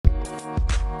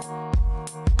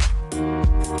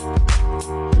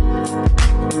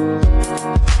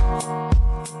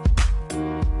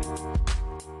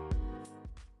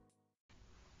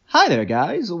there,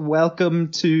 guys.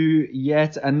 Welcome to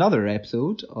yet another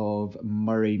episode of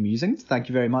Murray Musings. Thank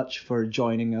you very much for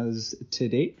joining us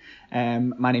today.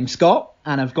 My name's Scott,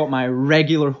 and I've got my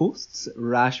regular hosts,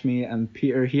 Rashmi and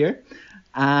Peter here.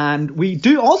 And we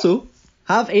do also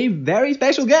have a very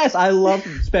special guest. I love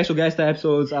special guest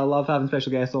episodes. I love having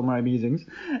special guests on Murray Musings.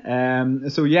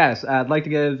 So yes, I'd like to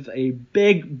give a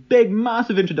big,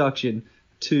 massive introduction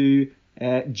to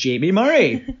Jamie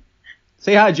Murray.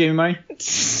 Say hi, Jamie Murray.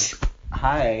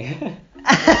 Hi.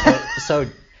 So,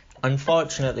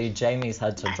 unfortunately, Jamie's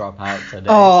had to drop out today.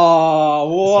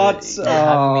 Oh, what? So you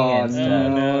have me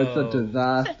instead. No, it's a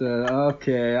disaster.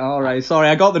 Okay, alright. Sorry,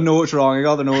 I got the notes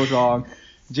wrong.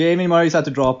 Jamie Murray's had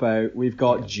to drop out. We've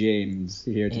got James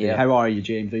here today. Yeah. How are you,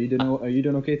 James? Are you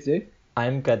doing okay today?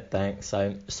 I'm good, thanks.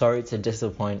 I'm sorry to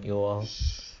disappoint you all.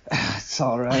 It's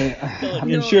alright. No,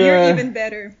 you're even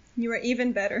better. You are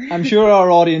even better. I'm sure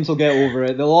our audience will get over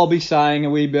it. They'll all be sighing a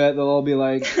wee bit. They'll all be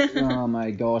like, oh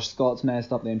my gosh, Scott's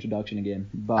messed up the introduction again.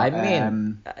 But I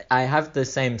mean, I have the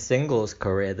same singles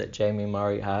career that Jamie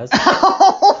Murray has.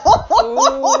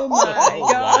 Oh my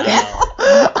god.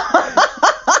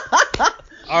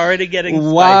 Already getting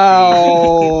spicy.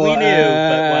 Wow. We knew,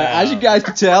 but wow. As you guys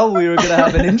could tell, we were going to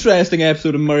have an interesting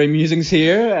episode of Murray Musings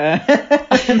here.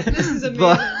 This is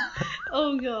amazing.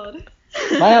 Oh god.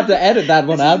 Might have to edit that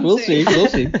one out. We'll see.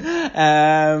 insane.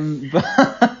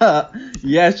 But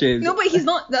yes, James. No, but he's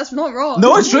not. That's not wrong.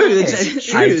 No, it's true. It's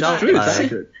true. I It's don't true. lie. It's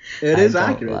accurate. It is I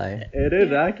don't accurate. lie. It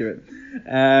is accurate.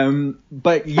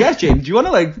 But yes, James, do you want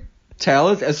to tell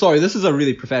us? Sorry, this is a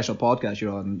really professional podcast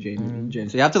you're on,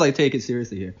 James. So you have to take it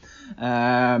seriously here.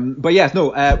 But yes, no.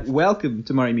 Welcome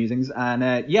to Murray Musings,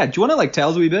 and do you want to tell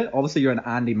us a wee bit? Obviously, you're an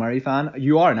Andy Murray fan.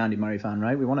 You are an Andy Murray fan,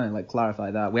 right? We want to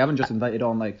clarify that. We haven't just invited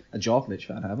on a Djokovic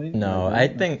fan, have we? No, I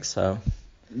think so.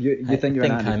 You think you're I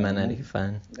an think Andy I'm fan? an right? Andy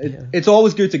fan. It's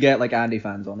always good to get Andy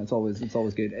fans on. It's always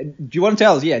good. Do you want to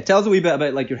tell us? Yeah, tell us a wee bit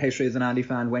about your history as an Andy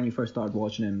fan, when you first started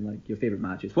watching him, your favorite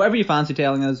matches, whatever you fancy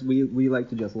telling us. We like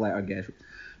to just let our guests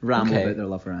ramble Okay. about their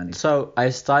love for Andy. So I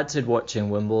started watching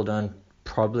Wimbledon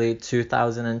probably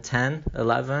 2010,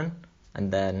 11,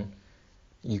 and then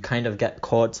you kind of get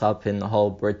caught up in the whole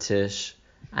British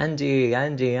Andy,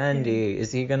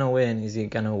 is he gonna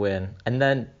win? And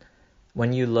then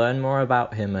when you learn more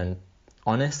about him and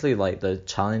honestly the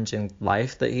challenging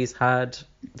life that he's had,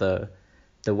 the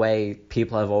way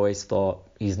people have always thought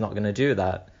he's not gonna do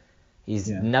that, he's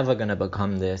never gonna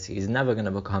become this, he's never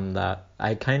gonna become that,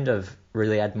 I kind of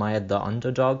really admired the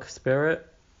underdog spirit.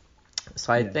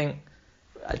 So I think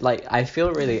I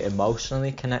feel really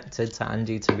emotionally connected to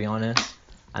Andy, to be honest,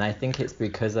 and I think it's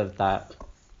because of that,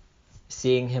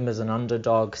 seeing him as an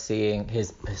underdog, seeing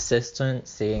his persistence,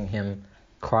 seeing him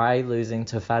cry losing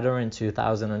to Federer in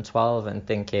 2012 and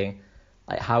thinking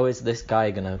how is this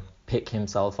guy gonna pick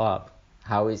himself up,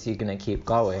 how is he gonna keep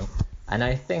going. And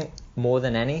I think more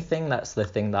than anything, that's the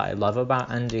thing that I love about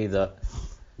Andy, that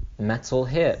metal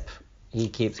hip, he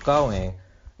keeps going.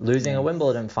 Losing a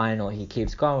Wimbledon final, he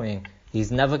keeps going.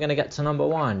 He's never going to get to number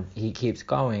one, he keeps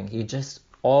going. He just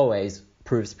always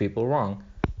proves people wrong.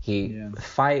 He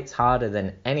fights harder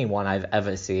than anyone I've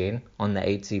ever seen on the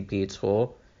ATP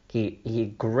tour.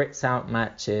 He grits out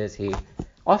matches.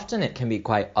 Often it can be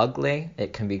quite ugly,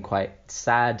 it can be quite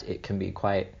sad, it can be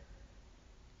quite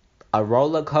a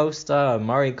roller coaster, a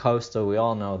Murray coaster, we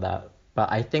all know that.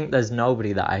 But I think there's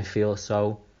nobody that I feel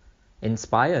so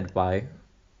inspired by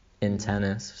in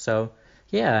tennis. So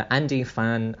yeah, Andy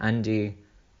fan,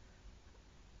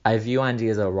 I view Andy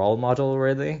as a role model,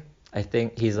 really. I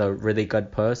think he's a really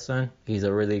good person. He's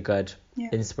a really good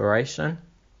inspiration.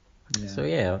 Yeah. So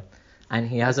yeah, and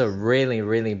he has a really,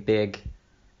 really big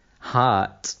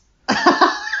heart.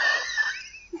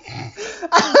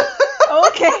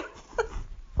 Okay.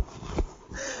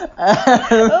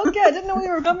 Okay, I didn't know we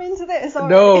were coming to this. Sorry.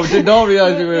 No, did not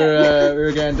realize we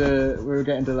were getting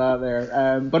to that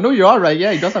there. But no, you are right.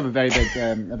 Yeah, he does have a very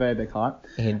big heart.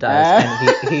 He does,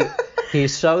 and he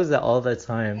shows it all the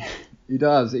time. He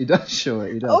does show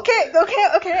it. He does. Okay.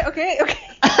 Okay.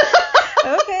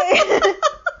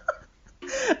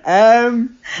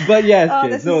 But yes, Oh,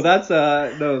 kids.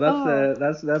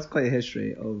 this That's quite a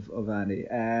history of Andy.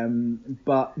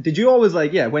 But did you always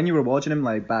when you were watching him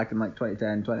back in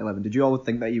 2010, 2011, did you always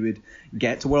think that you would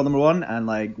get to world number one and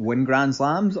win Grand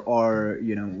Slams, or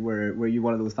were you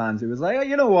one of those fans who was like, oh,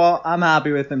 you know what, I'm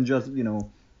happy with him just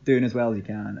doing as well as he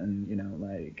can, and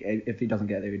if he doesn't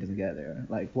get there, he doesn't get there.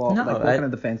 What kind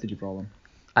of defense did you follow him?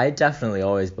 I definitely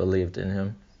always believed in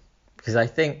him, because I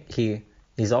think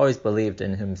he's always believed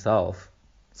in himself.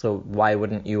 So why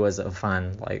wouldn't you as a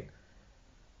fan?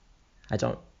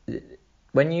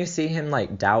 when you see him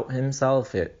like doubt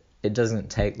himself, it doesn't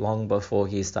take long before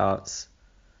he starts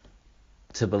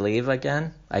to believe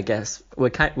again. I guess we're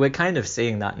kind of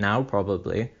seeing that now,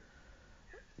 probably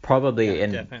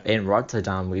in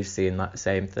Rotterdam we've seen that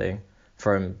same thing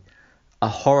from a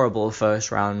horrible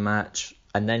first round match,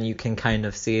 and then you can kind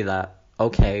of see that,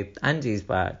 okay, Andy's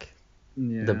back.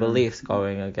 Yeah. The belief's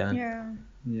going again.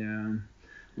 Yeah.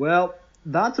 Well,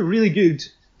 that's a really good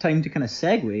time to kind of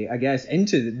segue, I guess,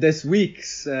 into this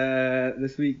week's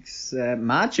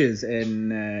matches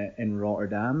in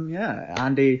Rotterdam. Yeah,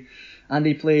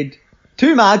 Andy played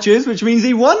 2 matches, which means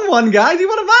he won one, guys. He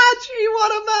won a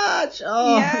match.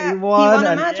 Oh, yeah, he won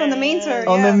a match on the main tour.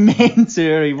 On the main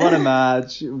tour, he won a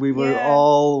match. We were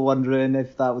all wondering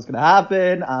if that was going to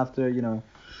happen after,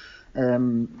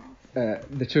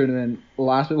 the tournament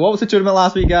last week. What was the tournament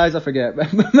last week, guys? I forget.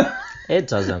 It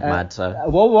doesn't matter.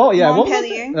 What? Yeah, what was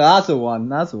Montpellier. it? That's the one.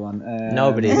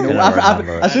 Nobody's gonna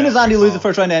remember it. As soon as Andy loses the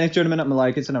first round of any tournament, I'm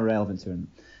like, it's an irrelevant tournament.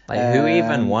 Like, who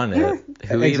even won it?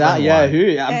 Who exactly. even won? Yeah.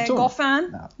 Who? I'm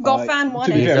Goffin. No, Goffin won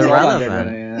to be it. He's fair,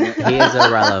 irrelevant. He is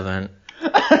irrelevant.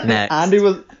 Next.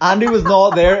 Andy was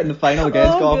not there in the final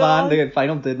against Oh, Goffin. God. The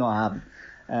final did not happen.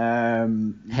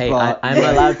 Hey, but-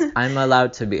 I'm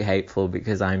allowed to be hateful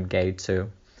because I'm gay too.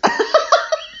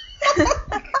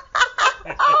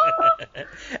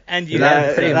 And you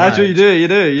That- pretty that's what much. you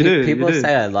do. People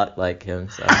say I look like him,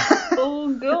 so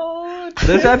Oh god.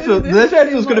 This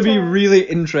episode's going to be really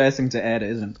interesting to edit,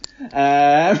 isn't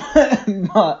it?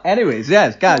 But anyways,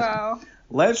 yes, guys, Wow.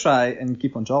 let's try and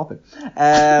keep on topic.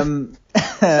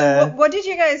 So what did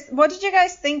you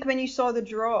guys think when you saw the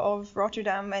draw of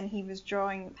Rotterdam and he was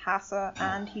drawing Hassa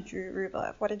and he drew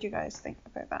Rublev? What did you guys think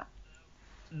about that?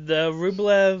 The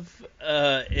Rublev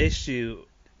issue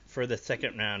for the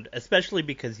second round, especially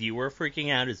because you were freaking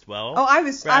out as well. Oh, I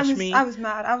was Rashmi,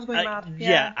 mad. I was going mad.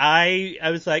 Yeah, I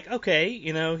was like, okay,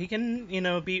 he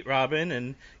can, beat Robin,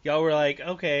 and y'all were like,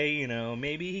 okay,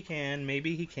 maybe he can,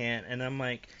 maybe he can't, and I'm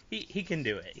like, he can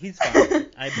do it. He's fine.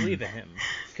 I believe in him,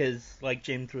 because like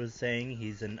James was saying,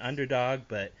 he's an underdog,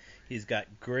 but he's got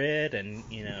grit, and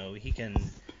he can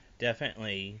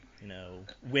definitely,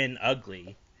 win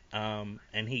ugly.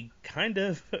 And he kind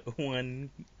of won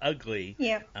ugly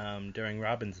during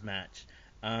Robin's match.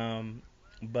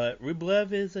 But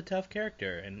Rublev is a tough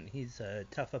character, and he's a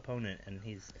tough opponent, and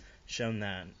he's shown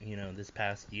that, this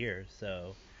past year.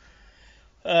 So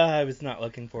I was not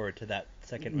looking forward to that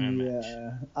second round match.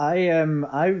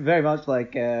 I very much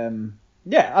like I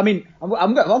mean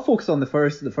I'll focus on the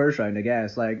first round, I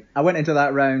guess. Like, I went into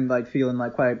that round like feeling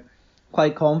like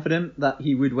quite confident that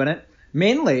he would win it.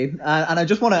 Mainly, and I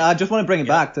just want to bring it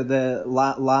back to the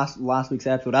last week's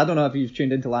episode. I don't know if you've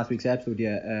tuned into last week's episode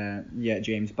yet,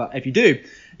 James. But if you do,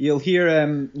 you'll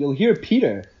hear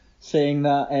Peter saying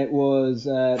that it was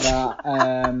that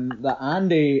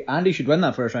Andy should win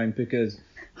that first round because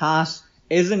Haas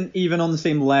isn't even on the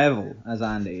same level as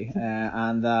Andy,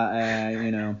 and that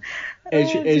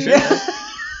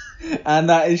and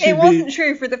that it wasn't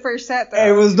true for the first set, though.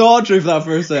 It was not true for that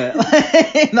first set.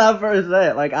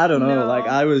 Like, I don't know. No. Like,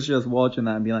 I was just watching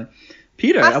that and being like,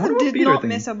 Peter, I Hassa wonder what did Peter not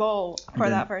thinks. miss a ball for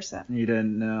that first set. You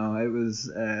didn't know. It was,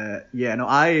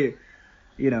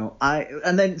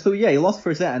 and then, so yeah, he lost the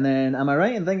first set, and then, am I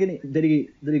right in thinking, did he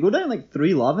go down like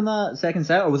 3-love in that second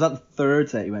set, or was that the third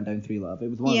set he went down 3-love?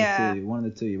 It was one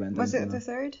of the two he went down. Was it the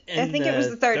third? I In think it was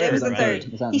the third. the It was the third,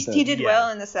 third. right? He did Yeah. well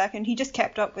in the second. He just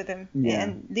kept up with him, Yeah.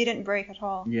 and they didn't break at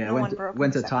all. Yeah, no went one to, broke.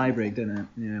 went in to the second tiebreak, set. didn't it?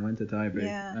 Yeah, went to tiebreak.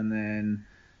 Yeah. And then,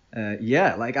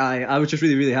 like, I was just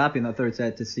really, really happy in that third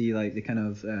set to see, like, the kind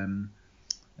of,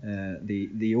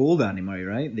 the old Andy Murray,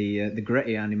 right? The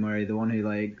gritty Andy Murray, the one who,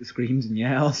 like, screams and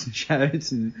yells and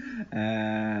shouts and,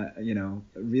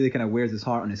 really kind of wears his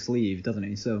heart on his sleeve, doesn't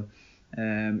he? So,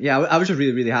 I was just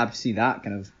really, really happy to see that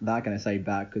kind of side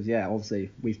back, because, yeah,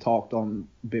 obviously we've talked on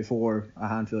before a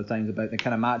handful of times about the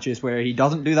kind of matches where he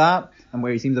doesn't do that and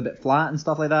where he seems a bit flat and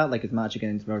stuff like that, like his match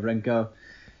against Wawrinka,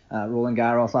 Roland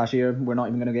Garros last year. We're not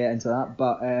even going to get into that,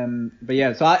 but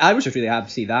yeah, so I was just really happy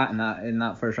to see that in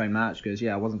that first round match, because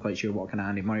I wasn't quite sure what kind of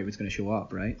Andy Murray was going to show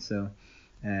up, right? So,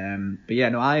 but yeah,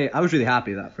 no, I was really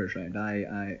happy with that first round.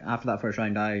 I after that first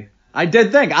round, I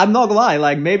did think, I'm not gonna lie,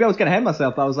 like, maybe I was gonna hit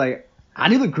myself, but I was like,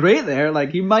 Andy looked great there.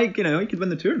 Like, he might, he could win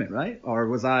the tournament, right? Or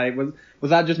was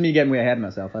that just me getting way ahead of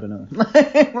myself? I don't know.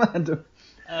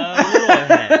 A little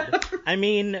ahead. I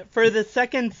mean, for the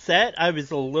second set, I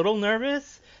was a little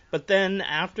nervous, but then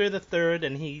after the third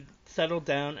and he settled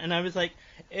down, and I was like,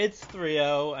 it's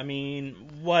 3-0, I mean,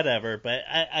 whatever, but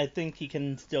I think he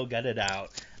can still get it out.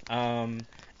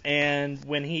 And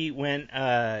when he went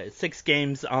 6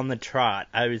 games on the trot,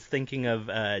 I was thinking of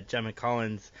Gemma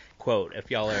Collins' quote,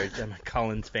 if y'all are Gemma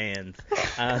Collins fans.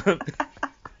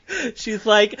 She's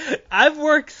like, I've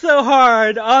worked so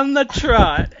hard on the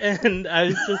trot. And I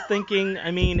was just thinking,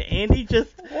 I mean, Andy just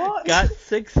What? got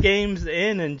 6 games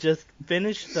in and just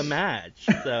finished the match.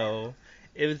 So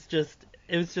it was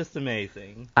just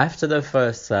amazing. After the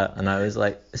first set, and I was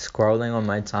like scrolling on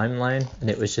my timeline, and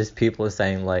it was just people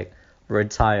saying like,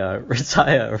 retire,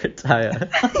 retire, retire.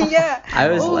 Yeah. I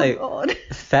was Oh, like God.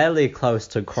 fairly close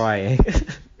to crying.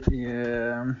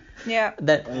 Yeah. Yeah.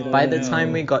 That by the know.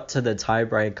 time we got to the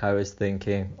tiebreak, I was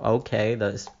thinking, okay,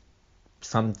 that's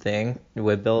something.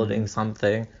 We're building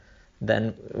something.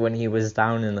 Then when he was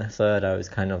down in the third, I was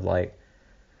kind of like,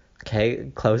 okay,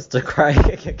 close to crying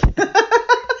again.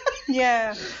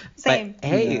 Yeah. Same. But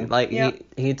hey, Yeah. like Yeah.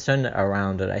 he turned it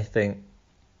around, and I think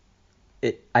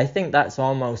that's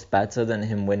almost better than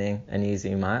him winning an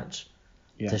easy match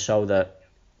Yeah. to show that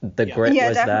the Yeah. grit Yeah,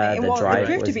 was there, definitely. the Well, drive it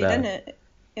proved was to be, there. didn't it?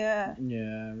 Yeah.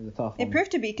 Yeah, it was a tough It one.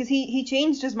 proved to be because he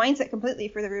changed his mindset completely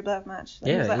for the Rublev match.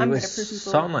 Like, Yeah, was like, he I'm was gonna prove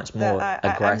people so much more that I'm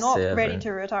not aggressive ready and-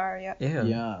 to retire yet. Yeah.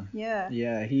 Yeah. Yeah.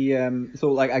 Yeah, he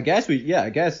so like I guess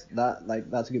that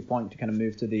like that's a good point to kind of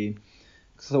move to the.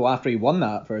 So after he won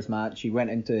that first match, he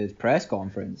went into his press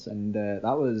conference, and that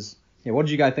was what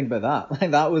did you guys think about that?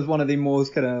 Like that was one of the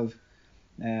most kind of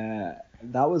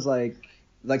that was like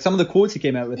some of the quotes he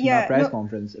came out with in Yeah, that press no,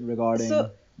 conference regarding.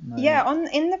 So like, yeah,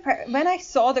 when I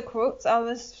saw the quotes, I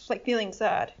was like feeling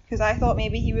sad because I thought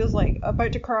maybe he was like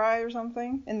about to cry or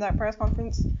something in that press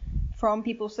conference from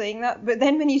people saying that. But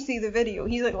then when you see the video,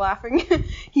 he's like laughing,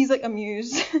 he's like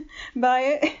amused by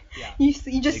it. Yeah.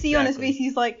 You just see on his Exactly. face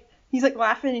he's like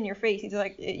laughing in your face. He's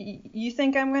like, you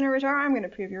think I'm gonna retire? I'm gonna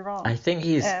prove you wrong. I think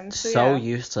he's So, so yeah.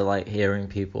 used to like hearing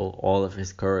people all of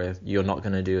his career, you're not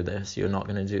gonna do this, you're not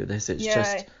gonna do this. It's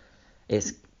Yeah.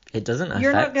 just it doesn't affect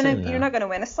You're not gonna him now. you're not gonna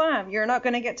win a slam. You're not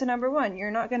gonna get to number one.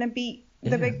 You're not gonna beat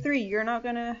the Yeah. big three. You're not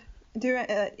gonna do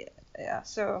it. Yeah.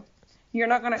 So you're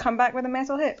not gonna come back with a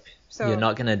metal hip. So You're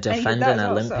not gonna and he did defend that an as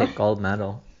well, so- Olympic gold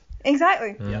medal.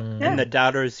 Exactly. Mm. Yeah. And the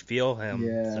doubters feel him.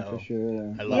 Yeah, so for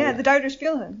sure. I love Yeah, it. the doubters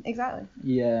feel him. Exactly.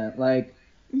 Yeah, like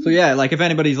so. Yeah, like if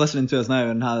anybody's listening to us now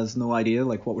and has no idea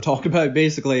like what we're talking about,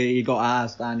 basically Andy got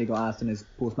asked in his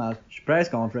post-match press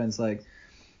conference like,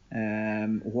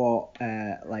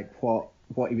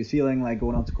 what he was feeling like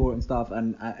going up to court and stuff.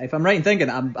 And if I'm right in thinking,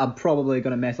 I'm probably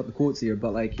gonna mess up the quotes here,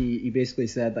 but like he basically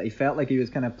said that he felt like he was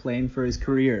kind of playing for his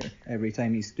career every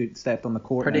time he stepped on the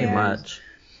court. Pretty nowadays. much.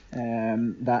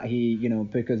 That he,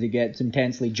 because he gets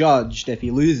intensely judged if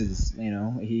he loses,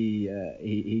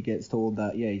 he gets told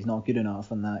that he's not good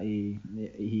enough and that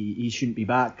he shouldn't be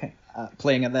back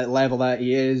playing at that level that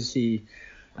he is. He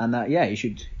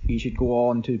should go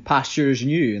on to pastures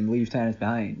new and leave tennis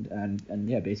behind and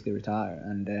basically retire.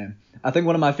 And I think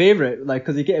one of my favorite, like,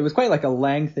 because it was quite like a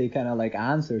lengthy kind of like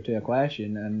answer to a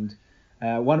question, and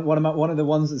one of the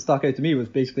ones that stuck out to me was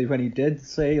basically when he did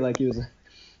say like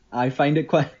I find it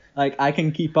quite like I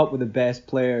can keep up with the best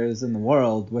players in the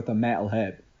world with a metal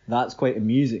hip. That's quite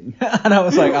amusing. And I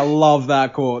was like, I love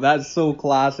that quote. That's so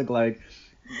classic, like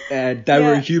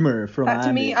dour humor from That to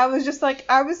Andy. me, I was just like,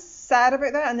 I was sad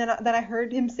about that, and then I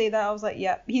heard him say that, I was like,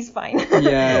 yeah, he's fine.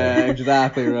 Yeah,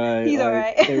 exactly right. He's like,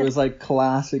 alright. It was like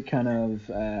classic kind of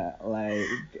like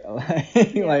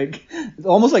it's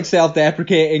almost like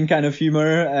self-deprecating kind of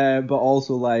humor, but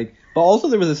also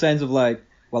there was a sense of like,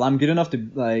 well, I'm good enough to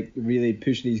like really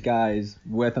push these guys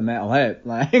with a metal hip.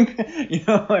 Like,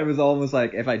 it was almost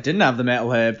like if I didn't have the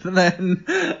metal hip, then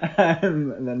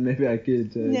maybe I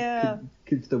could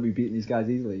still be beating these guys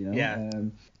easily. Yeah.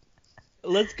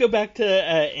 Let's go back to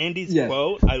Andy's Yes.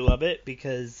 quote. I love it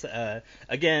because,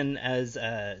 again, as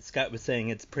Scott was saying,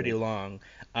 it's pretty long.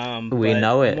 We but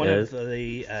know it one is. of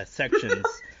the sections.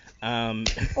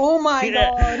 Oh my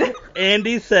Yeah. god.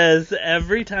 Andy says,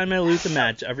 every time I lose a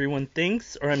match, everyone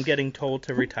thinks, or I'm getting told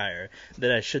to retire,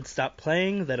 that I should stop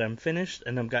playing, that I'm finished,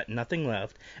 and I've got nothing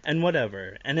left, and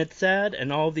whatever. And it's sad,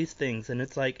 and all these things, and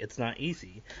it's like, it's not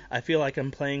easy. I feel like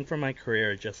I'm playing for my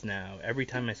career just now, every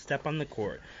time I step on the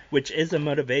court, which is a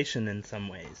motivation in some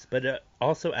ways, but it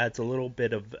also adds a little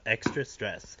bit of extra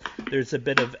stress. There's a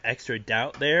bit of extra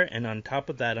doubt there, and on top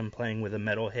of that, I'm playing with a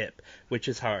metal hip, which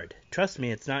is hard. Trust me,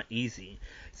 it's not easy.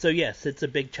 So yes, it's a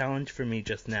big challenge for me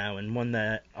just now, and one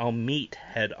that I'll meet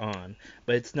head on,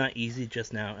 but it's not easy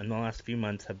just now, and the last few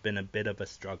months have been a bit of a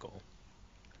struggle.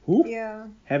 Ooh, Yeah.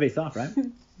 heavy stuff, right?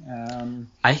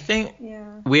 I think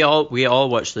Yeah. we all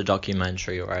watched the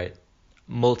documentary, right?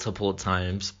 Multiple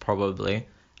times, probably.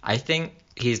 I think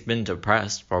he's been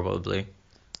depressed, probably.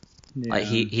 Like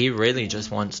he really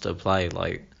just wants to play.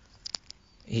 Like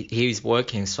he's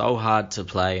working so hard to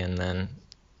play, and then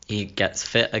he gets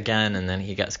fit again, and then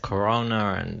he gets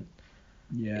corona, and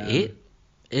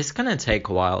it's gonna take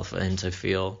a while for him to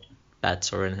feel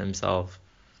better in himself.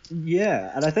 Yeah,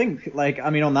 and I think, like, I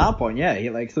mean, on that point, yeah,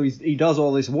 he does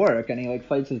all this work, and he, like,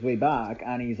 fights his way back,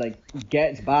 and he's, like,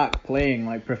 gets back playing,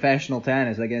 like, professional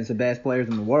tennis against the best players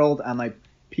in the world, and, like,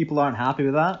 people aren't happy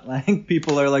with that. Like,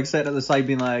 people are, like, sitting at the side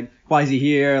being like, why is he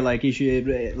here? Like, he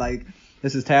should, like,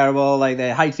 this is terrible, like,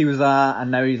 the heights he was at, and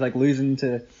now he's, like, losing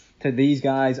to these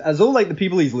guys, as though, like, the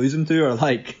people he's losing to are,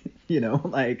 like, you know,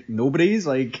 like, nobodies,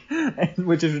 like,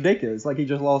 which is ridiculous. Like, he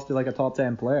just lost to, like, a top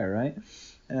 10 player, right?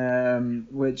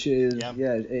 Which is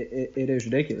it is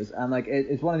ridiculous, and like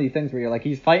it's one of these things where you're like,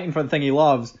 he's fighting for the thing he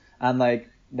loves, and like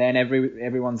then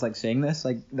everyone's like saying this,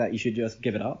 like, that you should just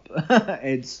give it up.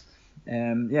 It's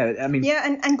I mean,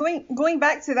 and going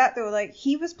back to that though, like,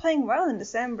 he was playing well in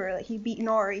December. Like, he beat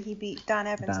Norrie, he beat Dan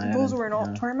Evans. Those were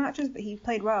not tour matches, but he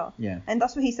played well. Yeah, and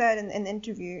that's what he said in the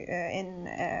interview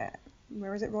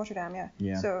where was it, Rotterdam?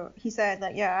 Yeah. So he said,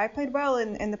 like, I played well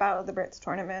in the Battle of the Brits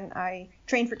tournament. I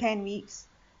trained for 10 weeks.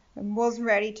 Was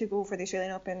ready to go for the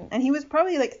Australian Open, and he was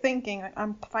probably like thinking, like,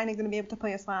 I'm finally going to be able to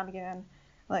play a slam again.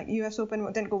 Like, US Open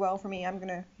didn't go well for me. I'm going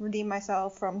to redeem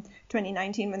myself from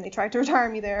 2019 when they tried to retire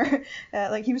me there.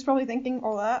 Like, he was probably thinking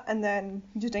all that, and then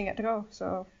he just didn't get to go.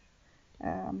 So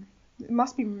it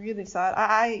must be really sad.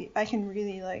 I can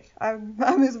really, like, I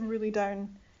was really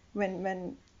down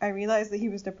when I realized that he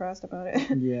was depressed about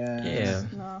it. Yeah.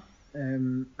 No.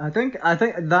 I think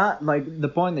that, like, the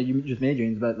point that you just made,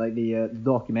 James, about like the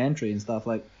documentary and stuff,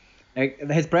 like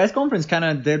his press conference kind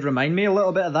of did remind me a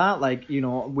little bit of that. Like, you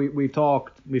know, we've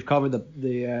covered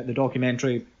the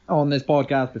documentary on this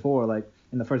podcast before, like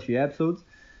in the first few episodes.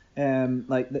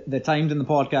 Like the times in the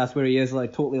podcast where he is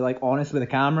like totally like honest with the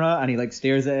camera, and he like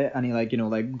stares at it, and he like, you know,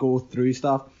 like goes through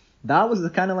stuff. That was the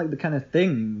kind of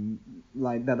thing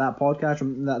like that podcast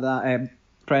that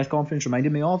press conference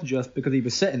reminded me of, just because he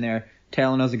was sitting there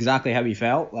telling us exactly how he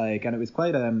felt, like, and it was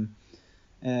quite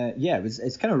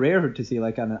it's kind of rare to see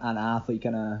like an athlete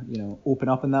kind of, you know, open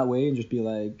up in that way and just be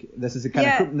like, this is the kind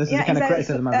of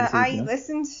criticism I've received. You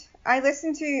know? I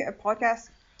listened to a podcast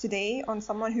today on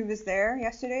someone who was there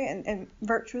yesterday and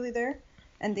virtually there,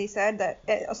 and they said that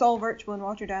it's all virtual in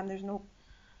Rotterdam. There's no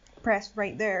press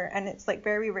right there, and it's like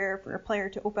very rare for a player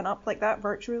to open up like that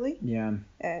virtually.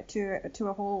 To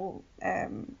a whole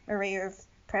array of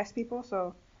press people.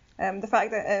 So the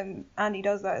fact that Andy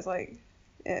does that is like,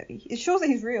 it shows that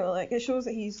he's real. Like, it shows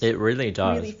that he's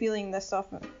really feeling this stuff.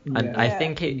 And I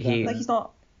think he like, he's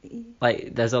not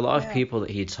like, there's a lot of people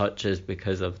that he touches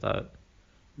because of that.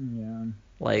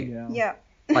 Like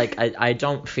I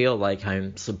don't feel like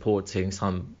I'm supporting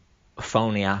some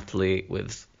phony athlete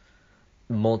with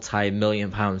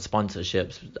multi-million-pound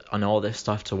sponsorships and all this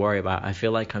stuff to worry about. I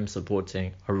feel like I'm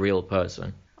supporting a real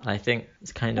person. I think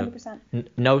it's kind of 100%.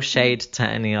 No shade to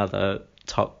any other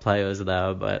top players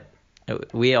there, but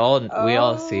we all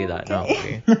see that, don't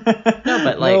we? No,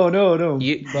 but like no.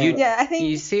 I think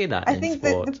you see that in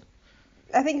sport.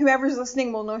 I think whoever's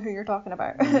listening will know who you're talking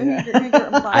about.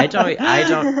 I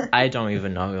don't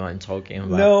even know who I'm talking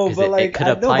about. No, but like, it could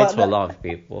apply to a lot of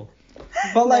people.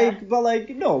 But I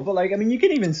mean, you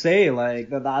can even say like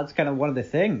that's kind of one of the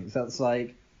things that's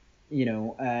like, you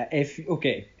know, if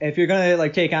you're gonna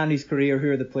like take Andy's career,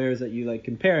 who are the players that you like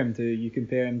compare him to? You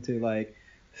compare him to like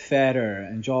Federer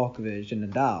and Djokovic and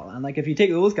Nadal, and like if you take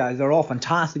those guys, they're all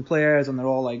fantastic players and they're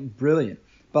all like brilliant,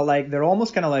 but like they're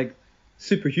almost kind of like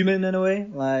superhuman in a way,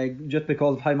 like just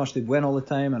because of how much they win all the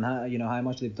time and how, you know, how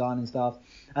much they've done and stuff.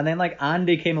 And then like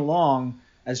Andy came along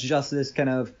as just this kind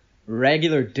of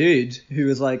regular dude who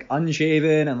was like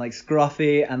unshaven and like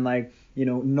scruffy and like, you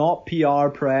know, not PR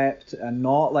prepped and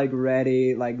not like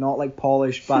ready, like not like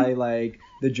polished by like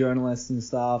the journalists and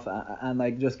stuff, and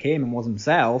like just came and was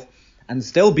himself and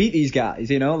still beat these guys,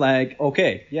 you know, like,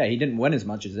 okay, yeah, he didn't win as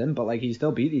much as them, but like he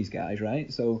still beat these guys,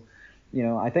 right? So, you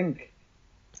know, I think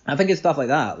it's stuff like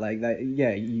that, like that.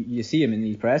 Yeah, you see him in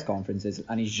these press conferences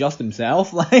and he's just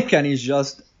himself, like, and he's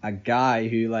just a guy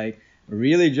who like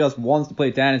really just wants to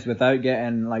play tennis without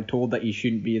getting like told that he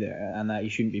shouldn't be there and that he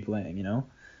shouldn't be playing, you know.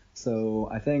 So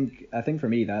I think for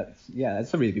me that's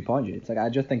a really good point. It's like, I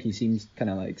just think he seems kind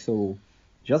of like so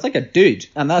just like a dude,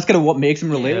 and that's kind of what makes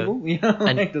him relatable, you know.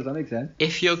 Like, does that make sense?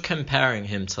 If you're comparing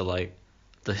him to like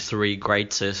the 3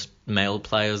 greatest male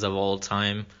players of all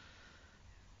time,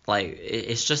 like,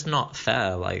 it's just not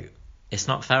fair. Like, it's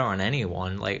not fair on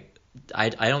anyone. Like, I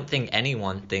don't think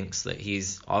anyone thinks that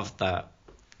he's of that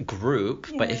group,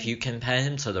 but if you compare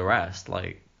him to the rest,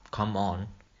 like, come on.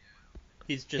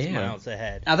 He's just Yeah. miles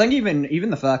ahead. I think even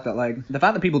the fact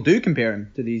that people do compare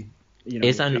him to these,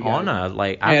 It's three an guys. honor,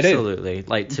 like Yeah, it is. absolutely,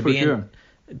 like to For be sure.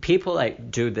 in. People like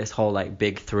do this whole like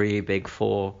big three, big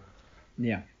four,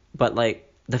 Yeah. but like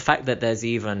the fact that there's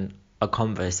even a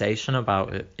conversation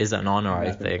about it is an honor.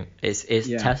 Exactly. I think it's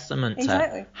Yeah. testament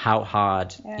Exactly. to how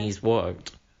hard Yeah. he's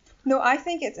worked. No, I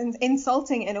think it's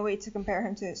insulting in a way to compare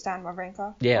him to Stan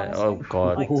Wawrinka. Yeah. honestly. Oh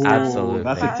God. Like, Ooh, Absolutely.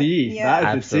 That's a T. Yeah.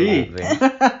 That is a T.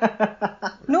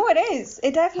 Absolutely. No, it is.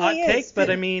 It Hot definitely take, is. but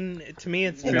I mean, to me,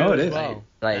 it's true No, it as is. well.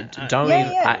 Like, I- don't yeah,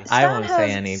 even. yeah. I Stan won't has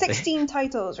say anything. 16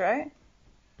 titles, right?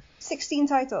 16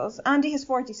 titles. Andy has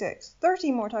 46.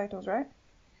 13 more titles, right?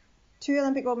 2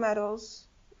 Olympic gold medals.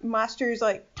 Masters,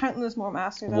 like countless more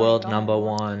masters. I don't World even know number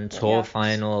anymore. one, tour Yeah.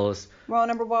 finals, World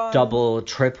number one. double,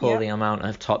 triple Yep. the amount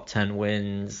of top 10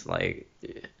 wins. Like,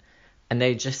 and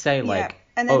they just say like,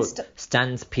 And then oh,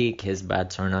 Stan's peak is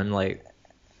better, and I'm like,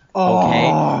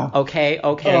 Oh. okay. Get out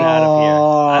of here.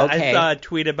 I Okay. saw a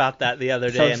tweet about that the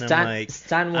other day, So and I'm like,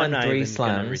 Stan I'm won not 3 even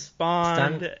gonna slams.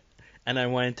 respond. And I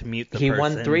wanted to mute the He person.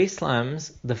 won 3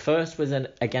 slams. The first was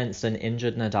against an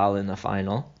injured Nadal in the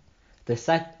final. The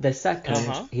second,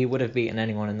 Uh-huh. he would have beaten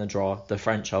anyone in the draw, the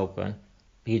French Open.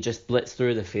 He just blitzed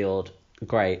through the field.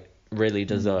 Great. Really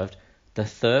deserved. The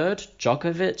third,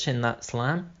 Djokovic in that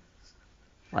slam.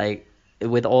 Like,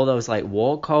 with all those, like,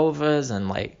 walkovers and,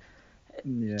 like,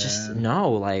 Yeah. just,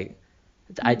 no, like,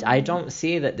 I don't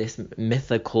see that this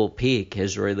mythical peak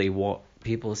is really what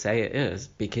people say it is,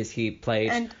 because he played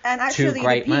And actually,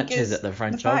 great the peak matches is, at the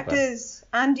French The fact Open. is,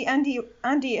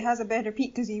 Andy has a better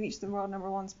peak because he reached the world number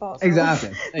one spot. So Exactly.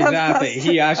 that's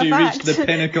He actually a reached the fact.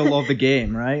 pinnacle of the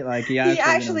game, right? Like he actually. He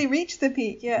actually reached the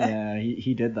peek, yeah. Yeah,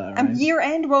 he did that, right? And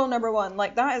year-end world number one,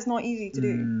 like that is not easy to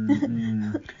do.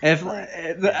 Mm. If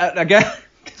Like- I guess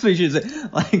we should say,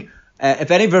 like,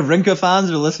 if any Wawrinka fans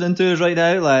are listening to us right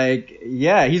now, like,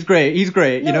 yeah, he's great. He's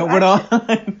great. No, we're not.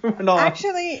 We're not.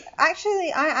 Actually,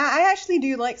 I actually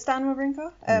do like Stan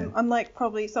Wawrinka. Unlike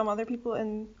probably some other people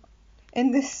in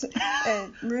this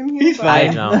room here. He's but- fine.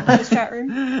 I don't. In this chat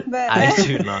room. But I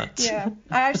do not. Yeah,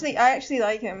 I actually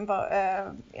like him, but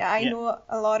yeah, I Yeah. know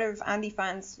a lot of Andy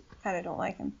fans kind of don't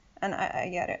like him, and I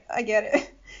get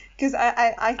it, because I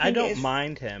think I it don't is,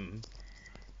 mind him.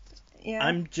 Yeah.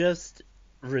 I'm just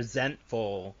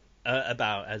resentful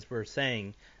about, as we're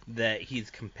saying, that he's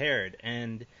compared.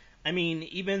 And I mean,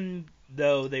 even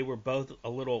though they were both a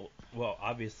little, well,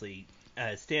 obviously,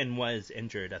 Stan was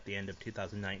injured at the end of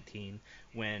 2019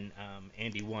 when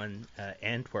Andy won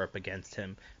Antwerp against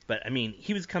him. But I mean,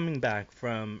 he was coming back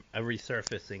from a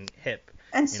resurfacing hip.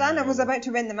 And you Stan know, was about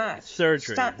to win the match.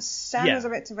 surgery. Stan Yeah. was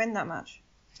about to win that match.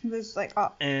 He was like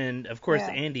up. And of course,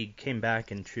 Yeah. Andy came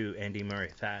back in true Andy Murray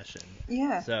fashion.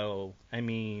 Yeah. So, I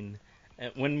mean,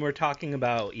 when we're talking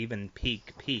about even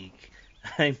peak,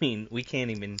 I mean, we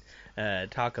can't even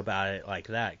talk about it like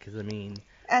that, because, I mean,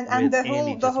 And with the Andy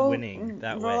whole just winning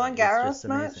that way, Roland it's Garros just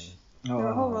match, amazing.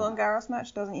 the whole Roland Garros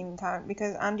match doesn't even count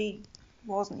because Andy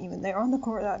wasn't even there on the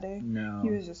court that day. No. He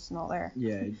was just not there.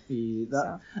 Yeah,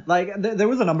 So. there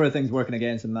was a number of things working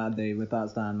against him that day with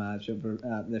that Stan match at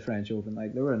the French Open.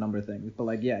 Like there were a number of things, but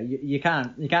like you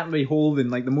can't be holding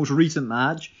like the most recent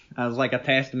match as like a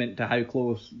testament to how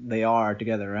close they are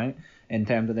together, right? In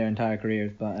terms of their entire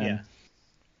careers, but Yeah.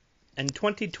 And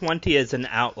 2020 is an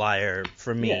outlier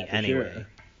for me Yeah, for anyway. sure.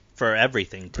 For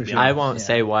everything, to For be sure. I honest. won't Yeah.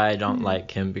 say why I don't like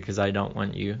him, because I don't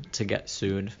want you to get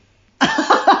sued.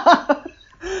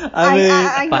 I mean,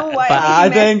 I know but- why. but I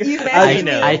think- you I messaged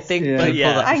know. me. I think Yeah. people Yeah.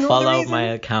 I that know the follow reason. my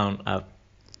account are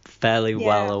fairly Yeah,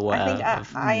 well aware I think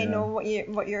of. I Yeah. know what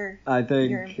you're. I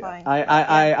think You're implying.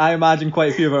 I imagine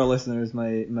quite a few of our listeners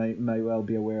might well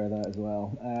be aware of that as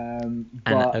well.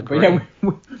 But agree. yeah,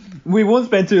 we won't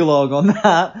spend too long on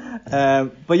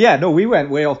that. But yeah, no, we went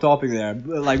way off topic there.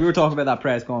 Like we were talking about that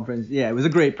press conference. Yeah, it was a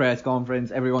great press conference.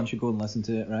 Everyone should go and listen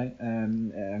to it, right?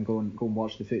 And go and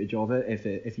watch the footage of it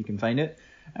if you can find it.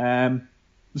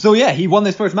 So yeah, he won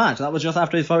this first match. That was just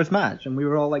after his first match, and we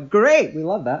were all like, great, we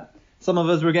love that. Some of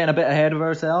us were getting a bit ahead of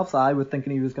ourselves. I was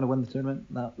thinking he was going to win the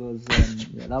tournament. That was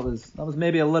yeah, that was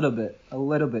maybe a little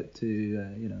bit too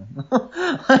you know.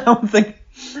 I don't think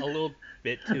A little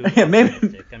bit too Yeah, maybe-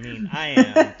 optimistic. I mean, I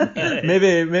am.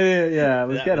 maybe yeah, I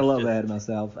was That getting a was little bit just- ahead of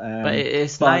myself. But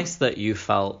it's but- nice that you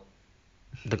felt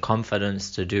the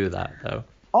confidence to do that, though.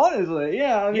 Honestly,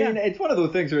 yeah, I mean, Yeah. it's one of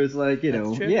those things where it's like, you That's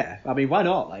know, true. yeah, I mean, why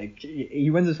not? Like, he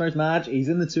wins his first match, he's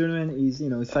in the tournament, he's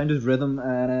found his rhythm,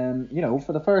 and,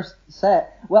 for the first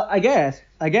set, well, I guess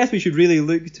we should really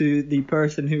look to the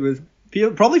person who was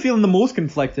probably feeling the most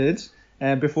conflicted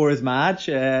before his match.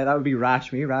 That would be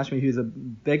Rashmi, who's a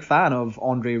big fan of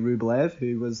Andrei Rublev,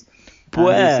 who was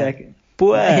Andy's second.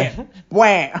 Bwah.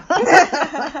 Bwah.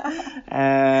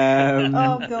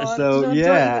 Oh god. So no,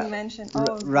 yeah, Don't even mention.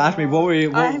 Oh, Rashmi, God. what were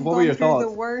you, I what, have what were gone your through thoughts?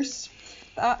 The worst.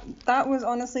 That was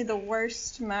honestly the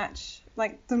worst match.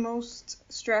 Like the most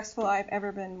stressful I've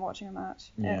ever been watching a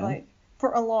match. Yeah. Like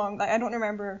for a long. Like I don't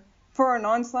remember for a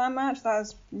non-slam match. That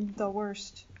is the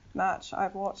worst match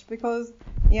I've watched because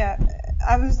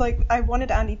I was like I wanted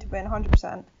Andy to win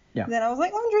 100%. Yeah. Then I was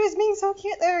like, Andre is being so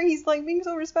cute there. He's like being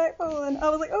so respectful, and I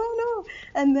was like, oh no.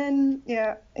 And then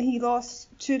he lost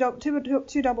two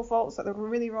double faults at the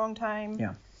really wrong time.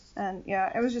 Yeah. And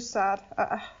it was just sad.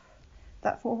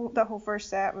 That whole first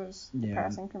set was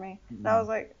depressing for me. And I was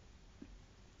like,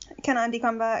 can Andy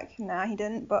come back? Nah, he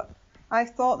didn't. But I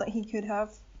thought that he could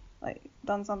have like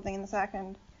done something in the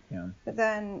second. Yeah. But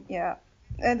then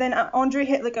and then Andre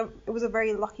hit it was a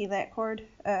very lucky let cord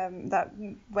that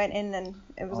went in, and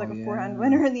it was like a forehand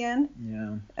winner in the end.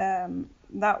 Yeah.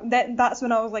 That's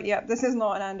when I was like, this is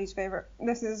not an Andy's favorite.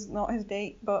 This is not his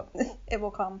date, but it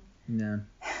will come. Yeah.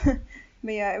 But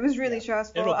it was really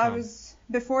stressful. it'll I come. was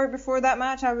before that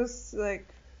match, I was like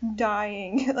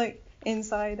dying like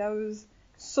inside. I was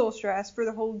so stressed for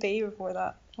the whole day before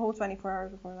that, the whole 24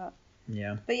 hours before that.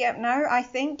 Yeah. But now I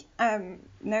think now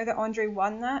that Andre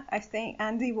won that, I think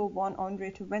Andy will want Andre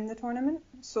to win the tournament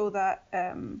so that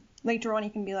later on he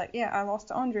can be like, I lost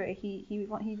to Andre. He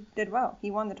did well. He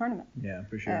won the tournament. Yeah,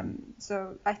 for sure.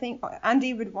 So I think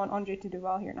Andy would want Andre to do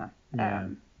well here now. Yeah.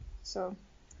 So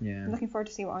Yeah. I'm looking forward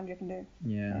to see what Andre can do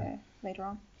later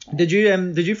on. Did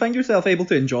you find yourself able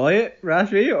to enjoy it,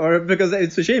 Rashmi, or because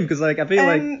it's a shame because like I feel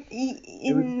like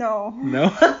No.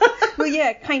 no. Well,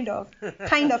 yeah, kind of. So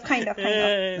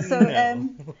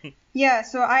no.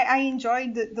 so I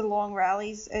enjoyed the long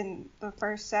rallies in the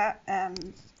first set.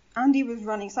 Andy was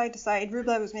running side to side.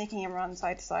 Rublev was making him run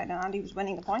side to side, and Andy was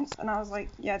winning the points. And I was like,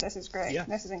 this is great. Yeah.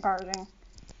 This is encouraging.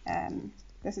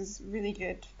 This is really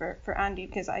good for Andy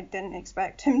because I didn't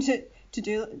expect him to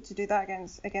do that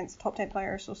against top 10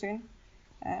 players so soon.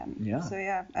 So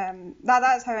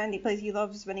that is how Andy plays. He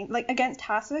loves winning. Like against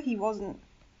Hasse, he wasn't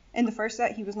in the first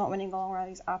set. He was not winning the long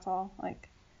rallies at all. Like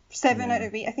 7 out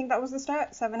of 8, I think that was the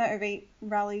stat. 7 out of 8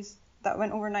 rallies that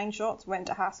went over 9 shots went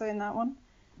to Hasse in that one.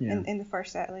 Yeah. In the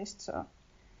first set at least. So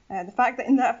the fact that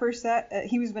in that first set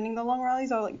he was winning the long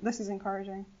rallies, I was like, this is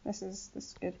encouraging. This is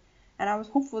good. And I was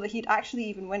hopeful that he'd actually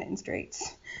even win it in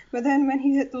straights. But then when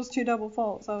he hit those 2 double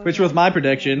faults, I was Which like, was my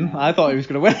prediction. I thought he was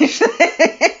going to win.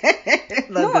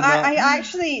 No,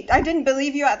 I didn't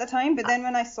believe you at the time, but then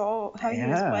when I saw how he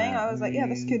was playing, I was like,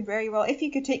 this could very well. If he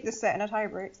could take this set in a tie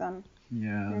break, then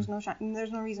there's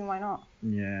no reason why not.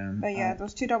 Yeah. But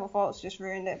those 2 double faults just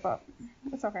ruined it, but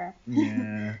it's okay.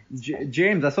 Yeah.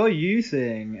 James, I saw you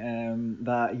saying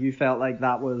that you felt like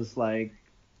that was like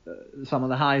some of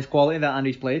the highest quality that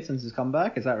Andy's played since his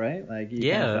comeback. Is that right? Like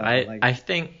I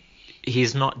think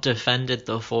he's not defended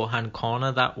the forehand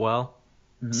corner that well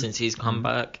since he's come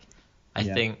back. I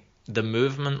think the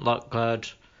movement looked good.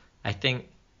 I think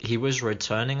he was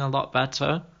returning a lot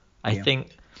better. I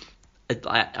think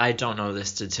I don't know the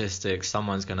statistics.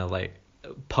 Someone's gonna like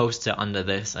post it under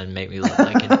this and make me look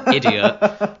like an idiot.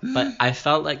 But I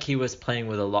felt like he was playing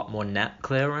with a lot more net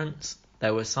clearance.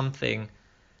 There was something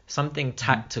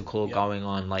tactical going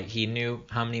on. Like he knew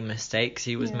how many mistakes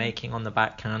he was making on the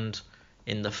backhand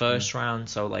in the first round.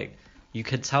 So like you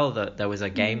could tell that there was a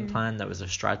game plan, there was a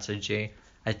strategy.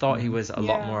 I thought he was a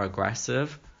lot more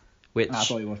aggressive, which I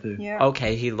thought he was too. Yeah.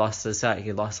 Okay, he lost the set,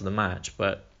 he lost the match,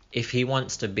 but if he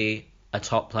wants to be a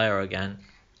top player again,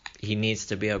 he needs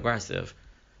to be aggressive.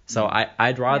 So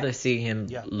I'd rather see him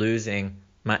losing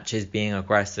matches being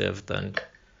aggressive than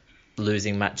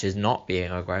losing matches not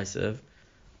being aggressive.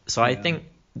 So I think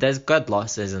there's good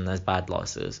losses and there's bad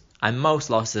losses. And most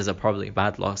losses are probably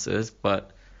bad losses, but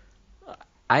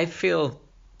I feel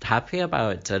happy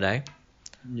about it today.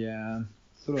 Yeah.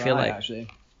 So do Feel I, like- actually.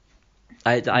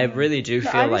 I really do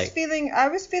feel I was like... feeling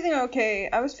okay.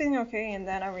 And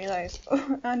then I realized,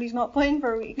 Andy's not playing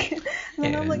for a week. And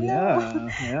then I'm like, no.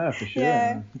 Yeah, for sure.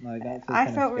 Yeah. Like, that's the I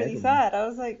kind felt of really schedule. sad. I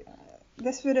was like,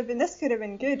 this could have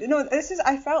been good. No,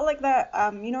 I felt like that.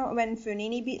 When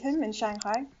Fognini beat him in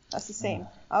Shanghai. That's the same.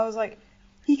 I was like,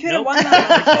 he could have Nope. won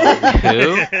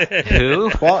that. Who?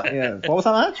 What? Yeah. What was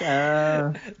that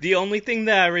match? The only thing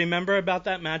that I remember about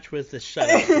that match was the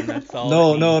shutout, and that's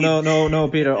all. No,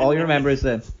 Peter. All you remember is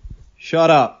the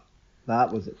shut up.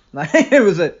 That was it. It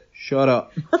was it. Shut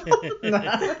up. With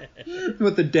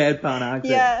the deadpan accent.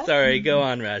 Yeah. Sorry, go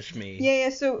on, Rashmi.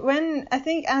 Yeah. So when I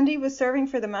think Andy was serving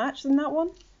for the match in that one,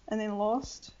 and then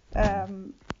lost. I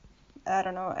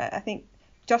don't know. I think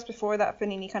just before that,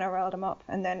 Fognini kind of riled him up,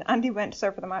 and then Andy went to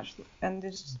serve for the match and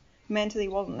just mentally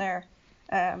wasn't there.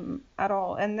 at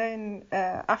all. And then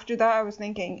after that, I was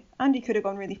thinking Andy could have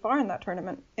gone really far in that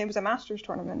tournament. It was a Masters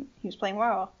tournament. He was playing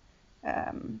well,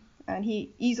 and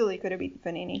he easily could have beat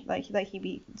Vanini. Like he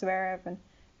beat Zverev, and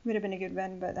it would have been a good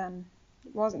win. But then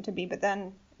it wasn't to be. But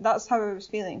then that's how I was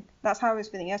feeling. That's how I was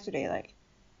feeling yesterday. Like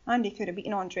Andy could have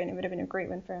beaten Andre, and it would have been a great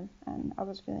win for him. And I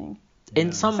was feeling.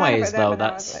 In some sad ways, about them, though,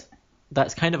 and I was like,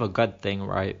 that's kind of a good thing,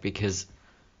 right? Because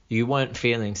you weren't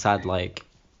feeling sad like,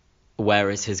 where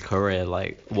is his career?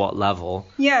 Like, what level?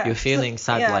 Yeah. You're feeling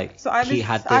sad like he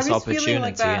had I this was feeling opportunity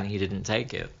like that. and he didn't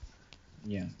take it.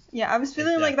 Yeah. Yeah, I was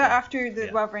feeling like that after the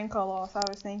Yeah. Wawrinka loss. I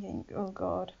was thinking, oh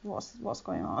God, what's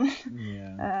going on?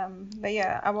 Yeah. But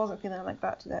yeah, I wasn't feeling like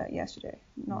that yesterday.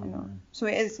 No. So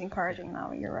it is encouraging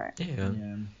now. You're right. Yeah.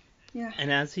 Yeah. Yeah.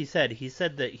 And as he said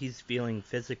that he's feeling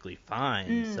physically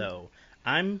fine. So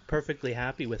I'm perfectly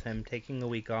happy with him taking the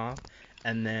week off.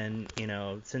 And then,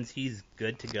 since he's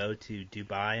good to go to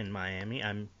Dubai and Miami,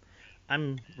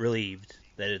 I'm relieved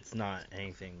that it's not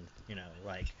anything,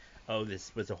 like, oh,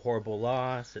 this was a horrible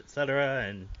loss, etc.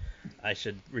 And I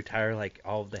should retire like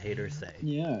all of the haters say.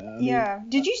 Yeah. I mean, Yeah.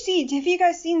 Have you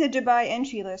guys seen the Dubai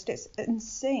entry list? It's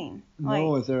insane.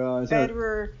 No, Like, is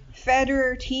there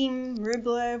Federer, Team,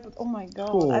 Rublev. Oh my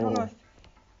God. I don't know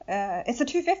if it's a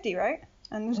 250, right?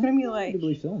 And there's gonna be like,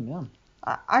 film, yeah.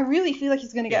 I really feel like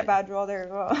he's gonna get a bad draw there as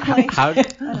well. Like, How I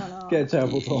don't know. Get a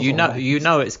terrible toss. you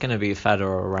know it's gonna be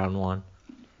Federer round one.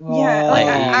 Yeah, Like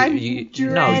I'm you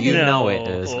dreading know it. it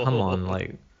is. Come on,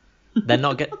 like they're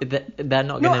not No,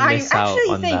 gonna I miss out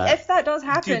actually on think that. if that does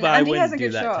happen, Dubai Andy has wouldn't a do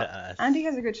good that shot. to us. Andy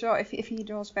has a good shot if he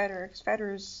draws Federer, because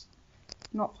Federer's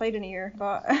not played in a year,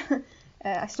 but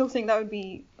I still think that would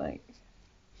be like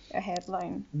a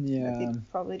headline. Yeah. That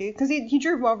he'd probably do, because he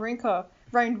drew Wawrinka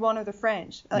round one of the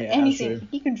French. Like Yeah, anything, true.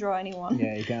 he can draw anyone.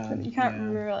 Yeah, you can. You can't yeah,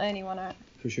 rule anyone out.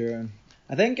 for sure.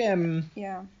 I think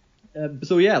Yeah.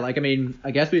 so yeah, like I mean,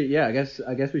 I guess we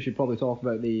should probably talk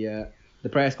about the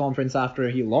press conference after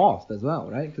he lost as well,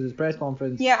 right? Because his press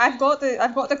conference. Yeah, I've got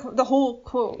the whole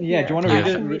quote. Yeah, here. do you want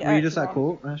to Yeah. read us that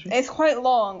quote, Ashley? It's quite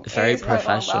long. Very It is quite long, but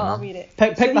professional. I'll read it.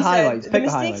 Pick So the he said, highlights. "The Pick the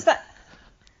mistakes highlights."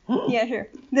 Yeah, sure.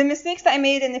 The mistakes that I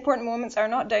made in the important moments are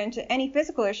not down to any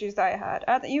physical issues that I had.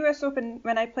 At the US Open,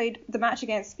 when I played the match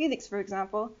against Felix, for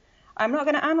example, I'm not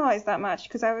going to analyse that match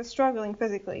because I was struggling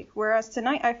physically, whereas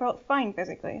tonight I felt fine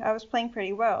physically. I was playing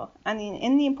pretty well, and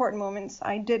in the important moments,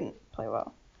 I didn't play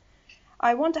well.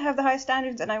 I want to have the high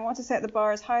standards and I want to set the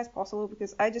bar as high as possible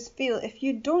because I just feel if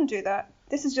you don't do that,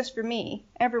 this is just for me,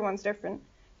 everyone's different.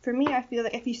 For me, I feel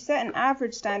that if you set an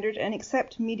average standard and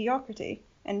accept mediocrity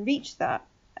and reach that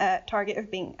target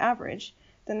of being average,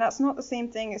 then that's not the same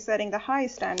thing as setting the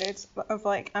highest standards of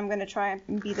like, I'm going to try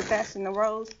and be the best in the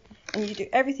world, and you do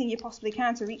everything you possibly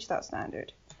can to reach that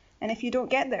standard. And if you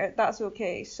don't get there, that's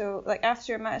okay. So like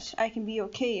after a match, I can be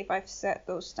okay if I've set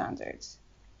those standards.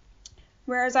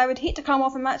 Whereas I would hate to come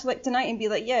off a match like tonight and be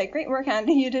like, yeah, great work,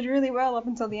 Andy, you did really well up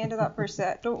until the end of that first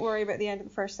set. Don't worry about the end of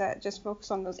the first set, just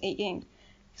focus on those 8 games.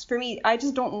 Because for me, I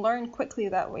just don't learn quickly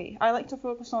that way. I like to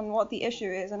focus on what the issue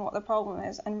is and what the problem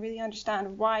is and really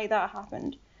understand why that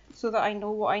happened so that I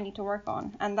know what I need to work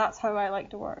on. And that's how I like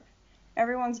to work.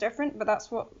 Everyone's different, but that's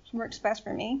what works best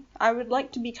for me. I would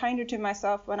like to be kinder to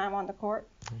myself when I'm on the court.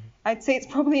 I'd say it's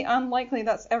probably unlikely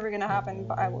that's ever going to happen,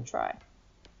 but I will try.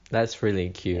 That's really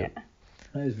cute. Yeah.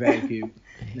 That is very cute.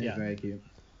 That Yeah. is very cute.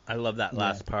 I love that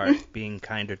last part, being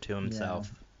kinder to himself.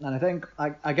 And I think,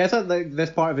 I guess at this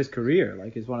part of his career,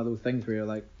 like, is one of those things where you're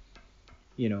like,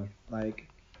 like,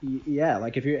 yeah,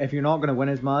 like if you're not gonna win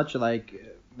as much, like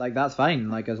that's fine,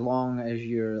 like as long as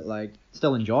you're like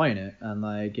still enjoying it, and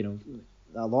like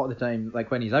a lot of the time,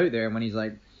 like when he's out there and when he's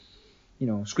like,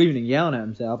 screaming and yelling at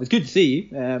himself, it's good to see,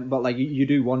 but like you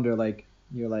do wonder, like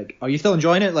you're like, are you still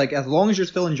enjoying it? Like as long as you're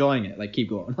still enjoying it, like keep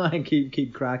going, like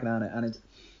keep cracking at it, and it's.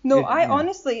 No, Yeah. I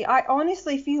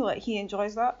honestly feel like he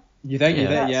enjoys that. You think?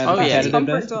 Yeah. That's his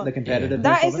comfort zone. The competitiveness.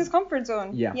 That of is it? his comfort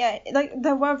zone. Yeah. Like the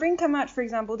Wawrinka match, for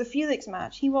example, the Felix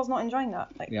match, he was not enjoying that.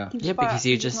 Like, Yeah. he was Yeah, because fast, you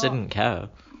he was just not- didn't care.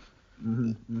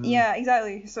 Yeah,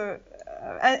 exactly. So,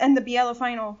 and the Biella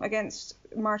final against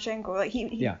Marchenko, like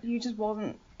he just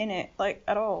wasn't in it like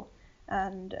at all,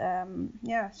 and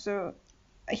so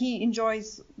he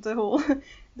enjoys the whole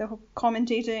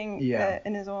commentating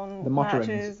in his own The mutterings.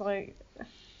 matches, like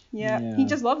Yeah. he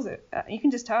just loves it. You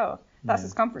can just tell that's Yeah.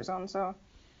 his comfort zone. So.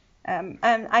 And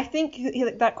I think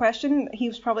that question he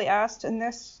was probably asked in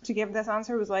this to give this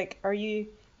answer was like, are you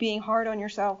being hard on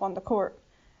yourself on the court?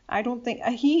 I don't think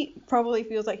he probably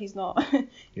feels like he's not.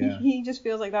 Yeah. He just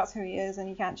feels like that's who he is and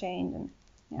he can't change.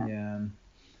 And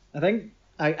I think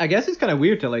I guess it's kind of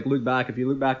weird to like look back. If you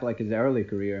look back like his early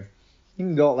career,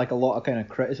 he got like a lot of kind of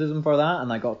criticism for that, and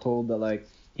like got told that like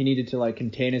he needed to like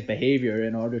contain his behavior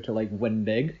in order to like win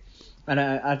big. And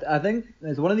I think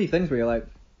it's one of these things where you're like,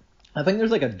 I think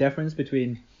there's like a difference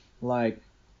between like,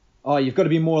 oh, you've got to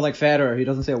be more like Federer, who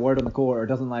doesn't say a word on the court, or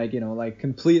doesn't like, like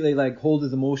completely like hold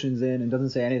his emotions in and doesn't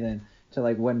say anything to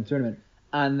like win a tournament,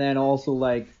 and then also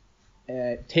like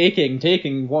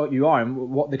taking what you are and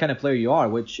what the kind of player you are,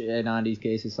 which in Andy's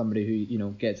case is somebody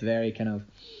who gets very kind of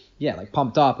like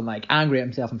pumped up and like angry at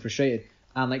himself and frustrated,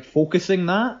 and like focusing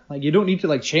that, like you don't need to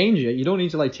like change it, you don't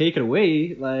need to like take it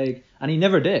away, like, and he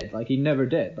never did, like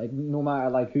no matter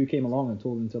like who came along and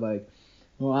told him to like,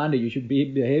 well, Andy, you should be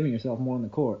behaving yourself more on the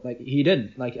court. Like, he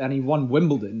didn't. Like, and he won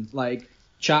Wimbledon, like,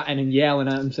 chatting and yelling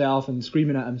at himself and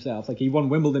screaming at himself. Like, he won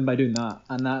Wimbledon by doing that.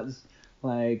 And that's,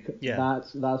 like,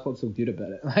 that's what's so good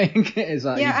about it. Like, is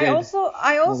that yeah, he did I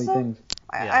things.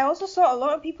 I also saw a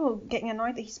lot of people getting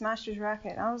annoyed that he smashed his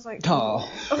racket. I was like, Oh.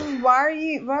 why are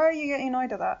you getting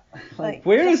annoyed at that? Like,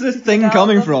 where is this thing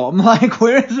coming from? Like,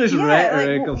 where is this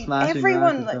rhetoric of smashing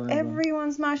everyone, rackets coming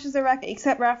everyone smashes their racket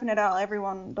except Rafa Nadal.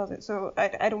 Everyone does it, so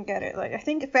I don't get it. Like, I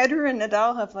think Federer and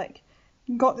Nadal have like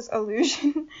got this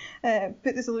illusion, put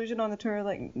this illusion on the tour.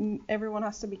 Like, everyone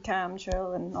has to be calm,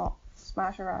 chill, and not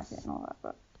smash a racket and all that.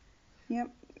 But yep.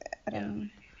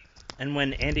 And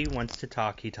when Andy wants to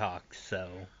talk, he talks. So,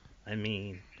 I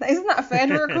mean... Isn't that a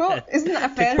Federer quote? Isn't that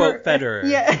a Federer? To quote Federer.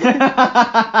 Yeah.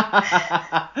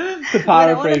 To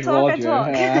paraphrase Roger.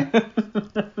 I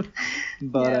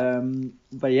Yeah.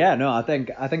 But yeah, no, I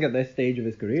think at this stage of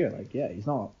his career, like, yeah, he's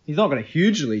not going to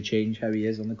hugely change how he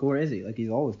is on the court, is he? Like, he's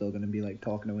always still going to be like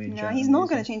talking away and No, chatting he's and not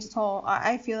going stuff. to change at all.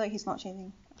 I feel like he's not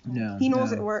changing. No, he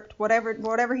knows no. it worked.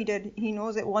 Whatever he did, he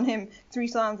knows it won him 3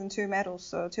 slams and 2 medals,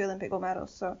 so 2 Olympic gold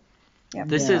medals. So, yeah.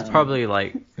 This is probably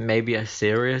like maybe a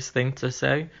serious thing to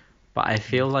say, but I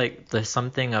feel like there's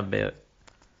something a bit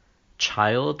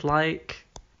childlike,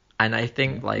 and I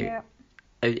think like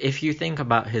if you think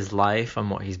about his life and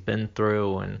what he's been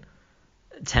through, and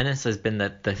tennis has been the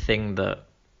thing that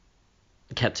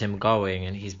kept him going,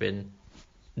 and he's been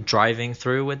driving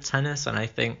through with tennis, and I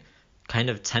think kind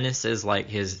of tennis is like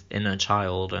his inner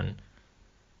child, and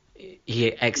he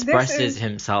expresses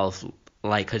himself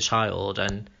like a child,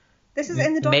 and this is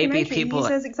in the documentary. Maybe people he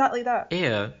says exactly that.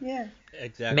 Yeah.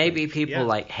 Exactly. Maybe people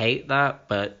like hate that,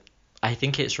 but I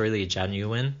think it's really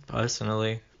genuine,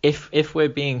 personally. If we're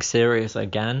being serious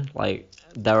again, like,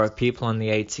 there are people on the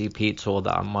ATP tour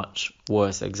that are much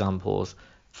worse examples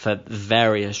for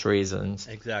various reasons.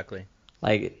 Exactly.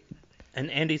 Like, and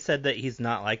Andy said that he's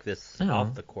not like this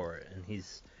off the court, and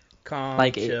he's calm,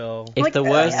 like, chill. If the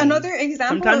worst, another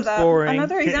example sometimes of that, boring.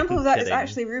 another example of that is Kidding.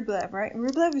 actually Rublev, right?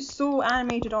 Rublev is so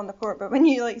animated on the court, but when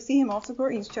you like see him off the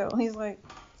court, he's chill. He's like,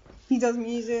 he does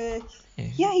music.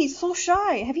 Yeah, he's so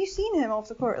shy. Have you seen him off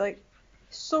the court? Like,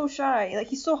 so shy. Like,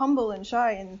 he's so humble and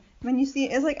shy. And when you see,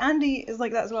 it's like Andy is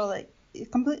like that as well. Like, it's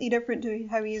completely different to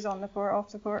how he is on the court,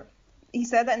 off the court. He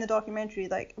said that in the documentary.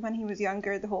 Like, when he was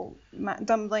younger, the whole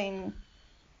Dunblane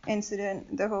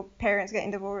incident, the whole parents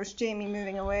getting divorced, Jamie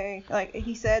moving away. Like,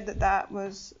 he said that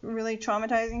was really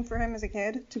traumatizing for him as a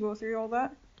kid to go through all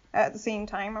that at the same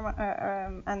time.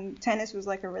 And tennis was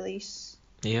like a release.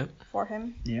 Yep. For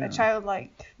him, Yeah. a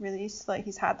childlike release. Like,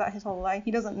 he's had that his whole life.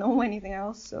 He doesn't know anything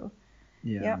else. So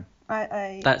Yeah.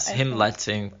 I him think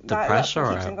letting the that's pressure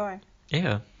what keeps him out. going.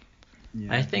 Yeah.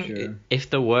 I think sure.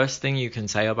 if the worst thing you can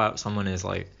say about someone is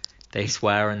like they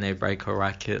swear and they break a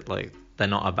racket, like, they're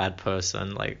not a bad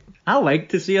person. Like, I like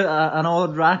to see an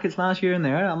odd racket smash here and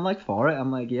there. I'm like for it.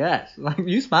 I'm like, yes, like,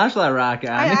 you smash that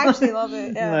racket. I Andy. actually love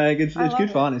it. Yeah. Like, it's I love good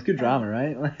it. fun. It's good drama,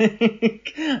 right?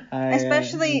 Like,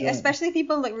 Especially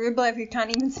people like Rublev who can't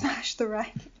even smash the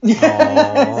racket.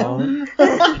 Aww.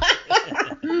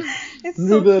 It's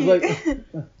so Rublev, cute.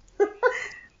 like,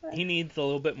 He needs a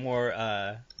little bit more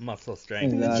muscle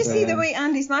strength. Did you Exactly. see the way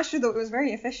Andy smashed it though? It was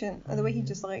very efficient. The way he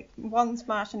just like one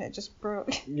smash and it just broke.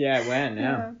 yeah, it went.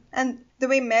 Yeah. And the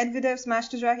way Medvedev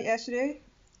smashed his racket yesterday,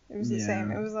 it was the Yeah.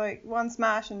 same. It was like one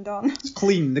smash and done. It's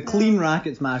clean. The clean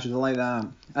racket smashes are like that.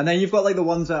 And then you've got like the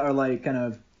ones that are like kind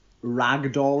of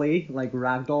ragdolly, like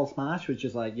ragdoll smash, which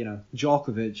is like,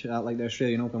 Djokovic at like the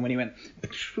Australian Open when he went,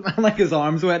 like his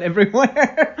arms went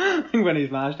everywhere when he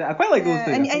smashed it. I quite like those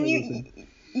two. And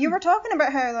you were talking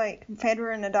about how like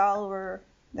Federer and Nadal were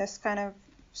this kind of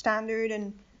standard,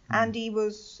 and Andy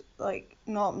was like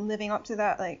not living up to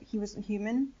that. Like, he was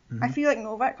human. I feel like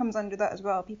Novak comes under that as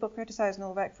well. People criticize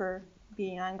Novak for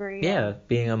being angry. Yeah,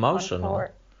 being on emotional.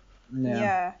 court. Yeah.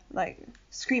 Yeah, like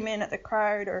screaming at the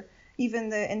crowd, or even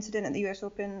the incident at the US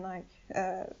Open, like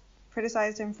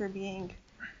criticized him for being,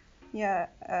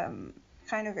 kind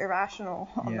kind of irrational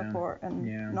on the court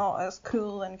and not as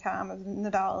cool and calm as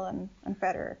Nadal and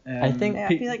Federer. I think I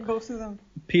feel like both of them.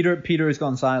 Peter has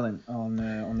gone silent on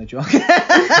the joke.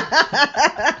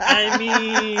 I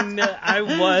mean, I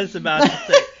was about to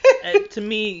say, to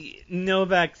me,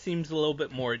 Novak seems a little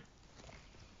bit more.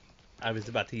 I was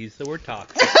about to use the word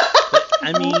toxic, but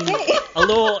I mean, a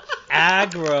little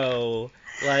aggro,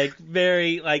 like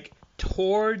very like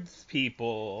towards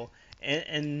people.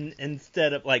 And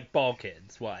instead of like ball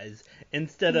kids wise,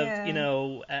 instead of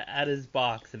at his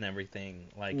box and everything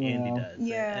like Andy does,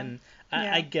 and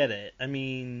I get it. I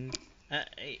mean,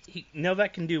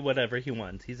 Novak can do whatever he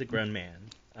wants. He's a grown man,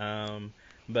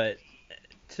 but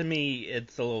to me,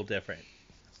 it's a little different.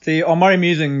 See, on Murray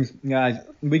Musings, guys,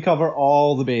 we cover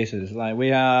all the bases. Like we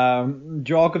have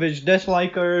Djokovic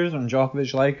dislikers and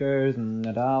Djokovic likers and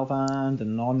Nadal fans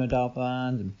and non-Nadal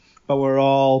fans, but we're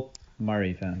all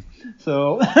Murray fan.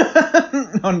 So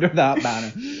under that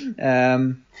banner.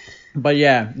 But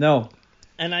yeah, no.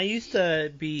 And I used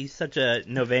to be such a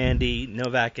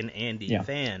Novak and Andy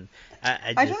fan.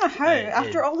 I don't know how.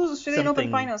 After all those Australian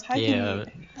Open finals, how can you?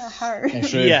 How?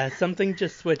 Yeah, something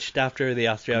just switched after the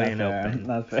Australian Open.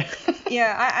 That's fair.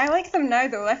 Yeah, I like them now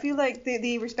though. I feel like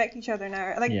they respect each other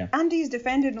now. Like Andy's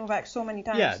defended Novak so many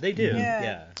times. Yeah, they do.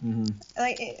 Yeah. Mm-hmm.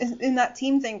 Like in that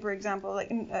team thing, for example,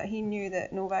 like he knew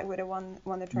that Novak would have won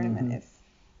the tournament if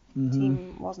the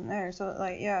team wasn't there. So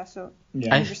like he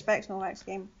respects Novak's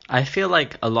game. I feel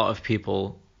like a lot of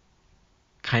people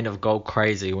kind of go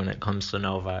crazy when it comes to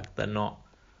Novak. They're not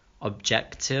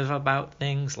objective about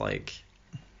things. Like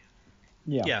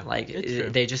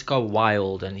they just go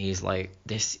wild, and he's like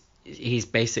this. He's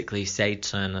basically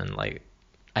Satan, and like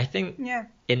I think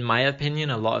in my opinion,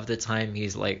 a lot of the time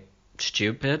he's like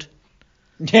stupid.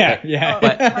 But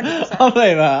I'll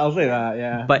say that.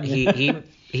 Yeah. But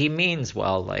he means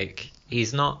well. Like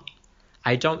he's not.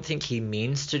 I don't think he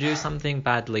means to do something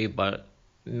badly, but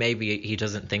maybe he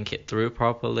doesn't think it through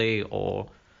properly, or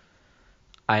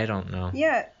I don't know.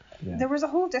 Yeah. There was a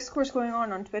whole discourse going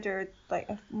on Twitter like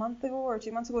a month ago or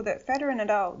 2 months ago that Federer and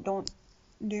Nadal don't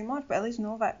do much, but at least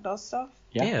Novak does stuff.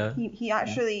 Yeah. He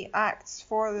actually acts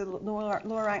for the lower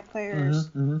ranked players,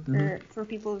 for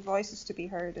people's voices to be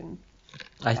heard, and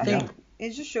I think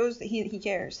it just shows that he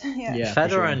cares.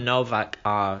 Federer and Novak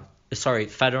are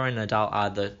Federer and Nadal are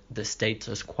the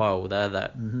status quo. They're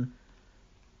that.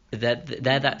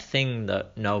 They're that thing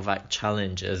that Novak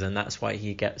challenges, and that's why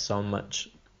he gets so much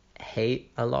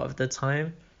hate a lot of the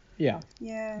time. Yeah.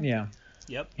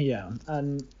 Yep. Yeah,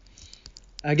 and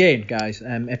again, guys,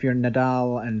 if you're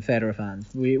Nadal and Federer fans,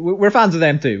 we're fans of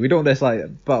them too. We don't dislike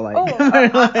them, but like.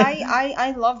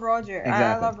 I love Roger. Exactly.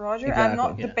 I love Roger. Exactly. I'm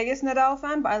not the biggest Nadal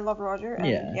fan, but I love Roger.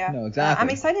 And, No, exactly. I'm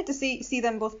excited to see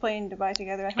them both play in Dubai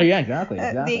together. I think,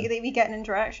 exactly. We get an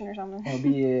interaction or something.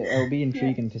 It'll be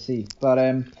intriguing to see, but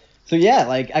So yeah,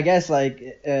 like I guess like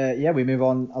we move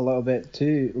on a little bit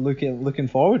to looking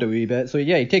forward a wee bit. So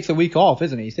yeah, he takes a week off,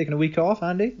 isn't he? He's taking a week off,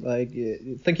 Andy. Like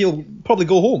I think he'll probably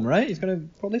go home, right? He's gonna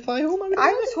probably fly home.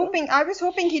 I was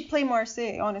hoping he'd play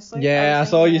Marseille, honestly. Yeah, I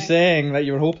saw you saying that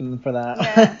you were hoping for that.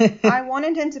 Yeah, I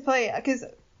wanted him to play because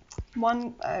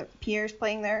Pierre's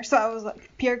playing there, so I was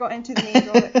like, Pierre got into the main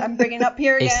draw. I'm bringing up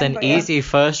Pierre again. It's an easy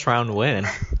first round win.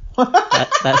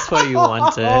 That's what you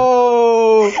wanted.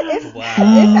 If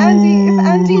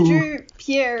Andy drew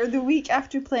Pierre the week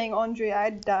after playing Andre,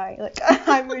 I'd die. Like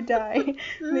I would die.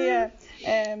 But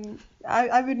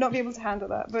I would not be able to handle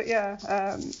that. But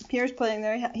Pierre's playing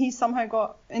there. He somehow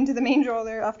got into the main draw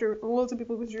there after loads of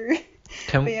people withdrew.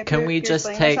 Can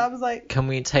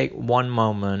we take one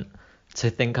moment to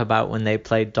think about when they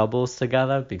played doubles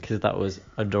together, because that was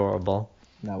adorable.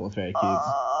 That was very cute.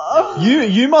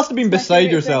 You must have been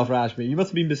beside yourself, Rashmi. You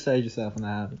must have been beside yourself when that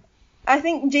happened. I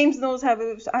think James knows how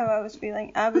I was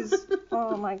feeling.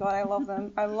 Oh my god, I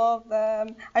love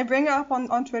them. I bring it up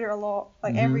on Twitter a lot.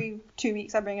 Like every 2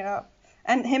 weeks I bring it up.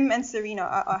 And him and Serena,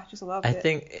 I just loved it. I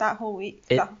think that whole week.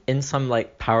 In some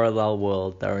like parallel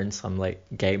world, they're in some like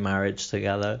gay marriage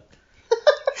together.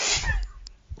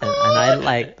 And I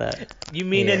like that. You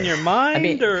mean in your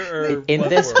mind, or in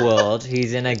this world,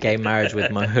 he's in a gay marriage with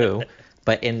Mahou,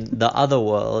 but in the other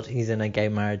world, he's in a gay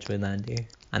marriage with Andy.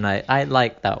 And I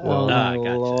like that world. Oh,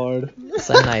 Lord.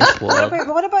 It's a nice world.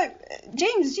 What about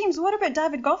James? What about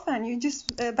David Goffin? You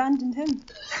just abandoned him.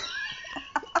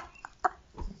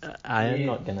 I am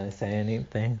not gonna say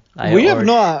anything. We have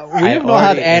not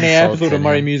had any episode of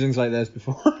Murray Musings like this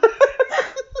before.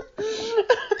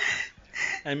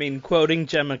 I mean, quoting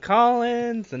Gemma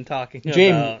Collins and talking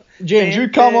about... James, you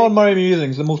come on Murray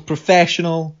Musings, the most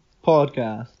professional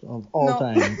podcast of all No.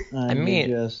 time. And I mean,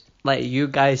 you just Like, you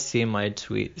guys see my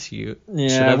tweets. You Yeah,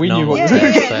 should have we known knew what what to we were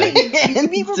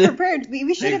expect. We were prepared.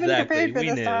 We should have been Exactly, prepared for we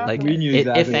this knew. to happen. Like, We knew if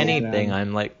exactly what was anything, going on.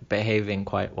 I'm like behaving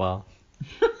quite well.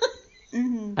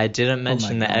 Mhm. I didn't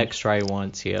mention the gosh. X-ray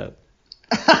once yet.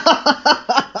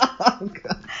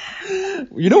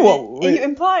 You know what? You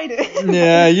implied it.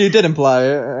 Yeah, you did imply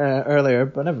it earlier,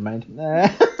 but never mind.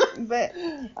 But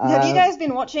have you Um, guys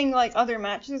been watching like other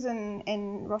matches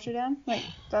in Rotterdam, like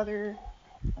the other,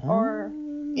 or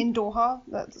in Doha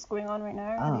that's going on right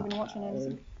now? Have you been watching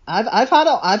anything? I've had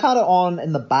it on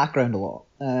in the background a lot.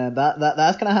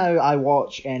 That's kind of how I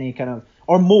watch any kind of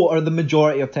or the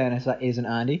majority of tennis that isn't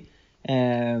Andy.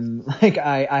 Like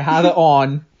I have it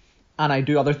on, and I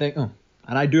do other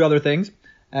things.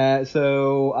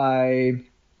 So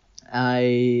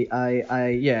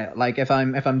yeah, like if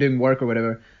I'm doing work or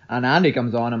whatever, and Andy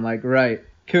comes on, I'm like, right,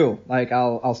 cool. Like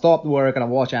I'll stop the work and I'll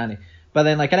watch Andy. But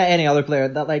then like kind of any other player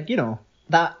that like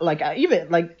that like even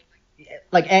like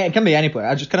it can be any player.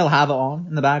 I just kind of have it on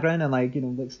in the background and like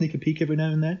like sneak a peek every now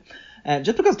and then.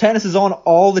 Just because tennis is on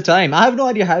all the time. I have no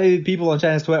idea how people on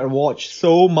tennis Twitter watch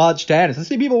so much tennis. I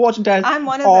see people watching tennis. I'm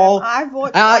one of all them. I've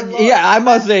watched a lot. Yeah, I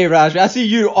must say, Rashmi, I see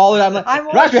you all the time. Like, I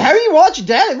watch- Rashmi, how are you watching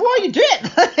tennis? What are you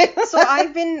doing? So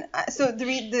I've been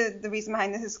the reason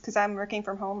behind this is because I'm working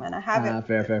from home and I have it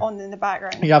fair. on in the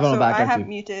background. You have it on the So background I have too.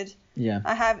 muted. Yeah.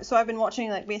 I've been watching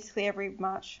like basically every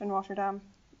match in Rotterdam,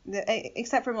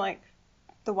 except from like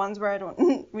the ones where I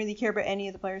don't really care about any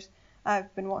of the players.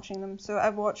 I've been watching them. So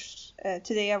I've watched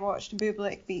today. I watched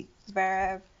Bublik beat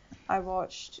Zverev. I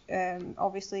watched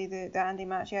obviously the Andy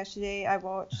match yesterday. I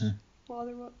watched what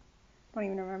other one? I don't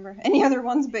even remember any other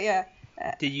ones, but yeah.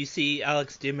 Did you see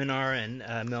Alex de Minaur and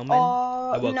Millman?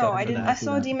 Oh woke no, up I for didn't. that. I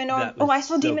saw That. Demon on. That Oh, was I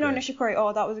saw so Demon on good. Nishikori.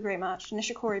 Oh, that was a great match.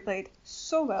 Nishikori played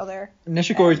so well there.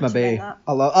 Nishikori's my to win bae. that.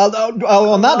 On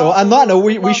that note,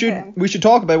 we love should him. we should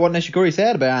talk about what Nishikori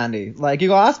said about Andy. Like you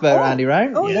got asked about Andy, right?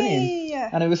 Oh Didn't yeah, you? yeah.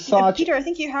 And it was Yeah, such Peter, I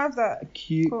think you have that.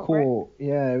 cute quote, quote.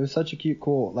 Yeah, it was such a cute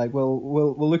quote. Like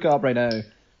we'll look it up right now.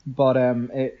 But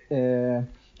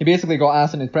he basically got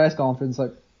asked in his press conference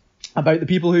like about the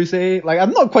people who say like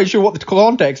I'm not quite sure what the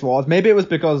context was. Maybe it was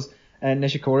because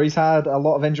Nishikori's had a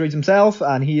lot of injuries himself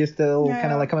and he is still Yeah.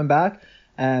 kind of like coming back.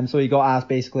 So he got asked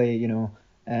basically,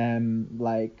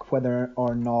 like whether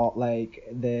or not like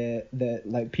the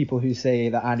like people who say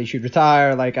that Andy should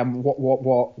retire, like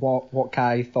what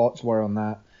Kai thoughts were on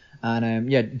that.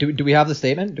 And yeah, do we have the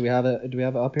statement? Do we have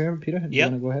it up here, Peter? Do you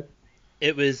Yep. want to go ahead?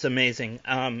 It was amazing.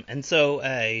 And so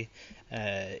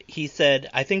he said,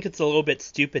 I think it's a little bit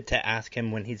stupid to ask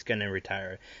him when he's going to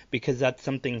retire, because that's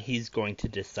something he's going to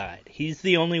decide. He's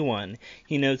the only one.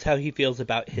 He knows how he feels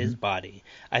about his body.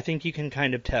 I think you can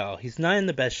kind of tell. He's not in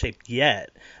the best shape yet,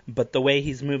 but the way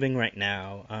he's moving right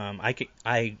now,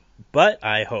 but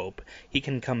I hope he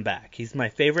can come back. He's my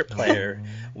favorite player.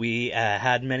 We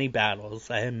had many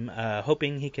battles. I'm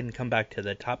hoping he can come back to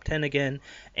the top 10 again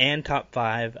and top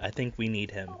 5. I think we need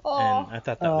him. And I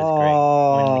thought that was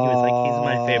great when he was like, he's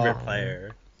my favorite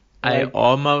player. I Like,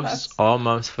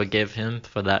 almost forgive him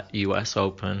for that US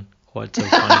Open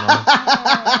quarterfinal.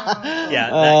 Yeah,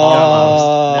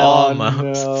 no.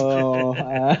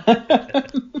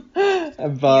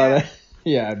 But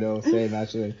yeah, no, same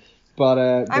actually. But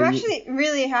I'm actually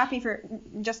really happy for,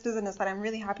 just as an aside, I'm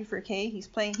really happy for Kay. He's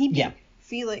playing, he beat Yeah.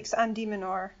 Felix and De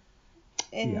Minaur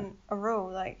in Yeah. a row.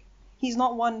 Like, he's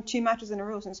not won 2 matches in a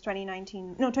row since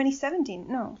 2019. No, 2017.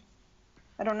 No.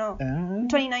 I don't know.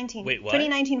 2019. Wait, what?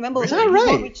 2019 Wimbledon. Is that He's not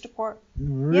right? reached a port.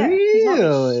 Yeah, he's not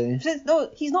Really?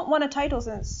 reached, he's not won a title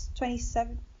since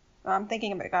 27. I'm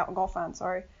thinking about Golf Fan,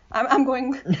 sorry. I'm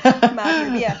going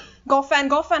mad here. But yeah, Golf Fan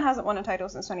hasn't won a title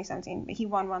since 2017, but he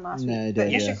won one last No, he week. But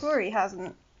did, yeah. Nishikori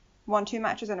hasn't won 2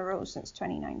 matches in a row since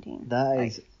 2019. That Like,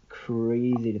 is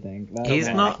crazy to think. That He's is-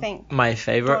 I not think- my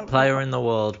favorite don't- player in the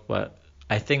world, but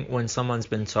I think when someone's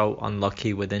been so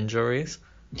unlucky with injuries,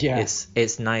 Yeah.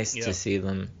 it's nice Yeah. to see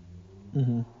them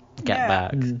Mhm. get Yeah.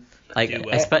 back. Like Do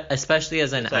well. especially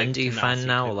as an It's like Andy fan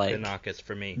now, like Tanaka's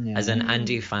for me. Yeah. as an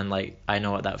Andy fan, like I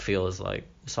know what that feels like.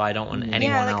 So I don't want anyone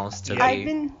yeah, like, else to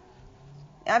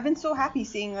I've been so happy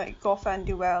seeing like Golf Fan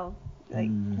do well. Like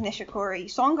Nishikori,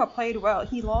 Songa played well.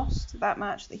 He lost that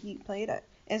match that he played at.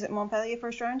 Is it Montpellier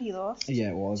first round? He lost Yeah,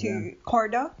 it was. Yeah, to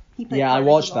Korda. He played yeah I Korda,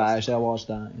 watched he that. lost. Actually, I watched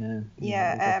that. Yeah.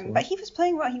 Yeah, it was but he was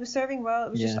playing well. He was serving well.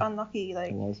 It was just Yeah. unlucky.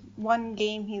 Like It was. one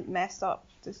game he messed up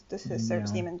his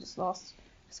service game and just lost.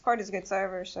 Korda's a good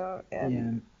server, so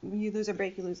you lose a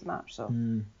break, you lose the match. So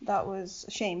that was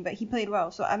a shame. But he played well.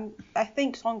 So I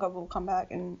think Songa will come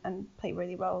back and play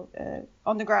really well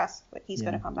on the grass. Like he's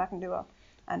going to come back and do well.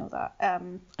 I know that.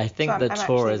 I think So the I'm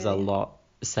tour actually is a really- lot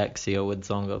sexier with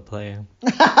Zonga playing.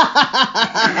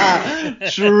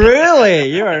 Truly,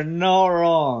 you are not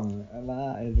wrong.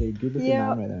 That is a good looking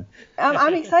Yeah. man right there.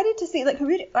 I'm excited to see, like,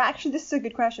 actually, this is a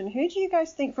good question. Who do you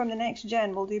guys think from the next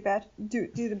gen will do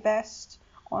the best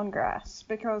on grass?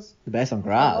 Because The best on a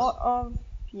grass. lot of,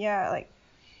 like,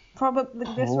 probably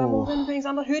this Oh. Wimbledon, for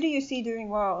example. Who do you see doing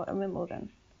well at Wimbledon?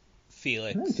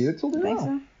 Felix. Yeah, Felix will do Think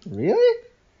well. so? Really?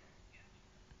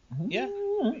 Yeah.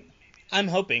 Alright. I'm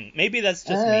hoping. Maybe that's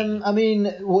just me. I mean,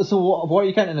 so what are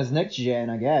you counting as next gen?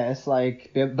 I guess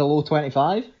like below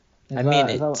 25. I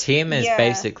mean, team is Yeah.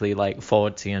 basically like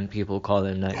 40 and people call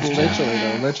him next gen. literally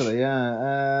though, literally,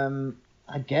 yeah.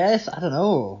 I guess I don't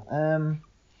know.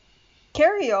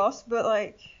 Kyrgios, but,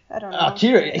 like, I don't know.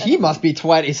 Kira, I he don't- must be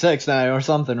 26 now or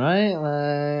something, right?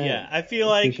 Like, Yeah, I feel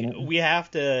like pushing it. we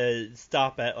have to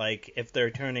stop at, like, if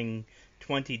they're turning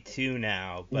 22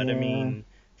 now. But, I Yeah. mean,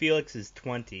 Felix is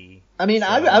 20. I mean, So,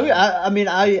 I mean,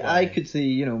 I that's why. could see,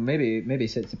 you know, maybe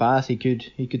Tsitsipas, he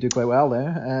could do quite well there.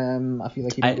 I feel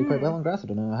like he might do quite well on grass. I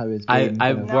don't know how his I game.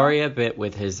 kind of- worry a bit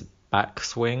with his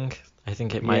backswing. I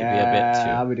think it might be a bit too.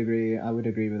 I would agree. I would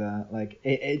agree with that. Like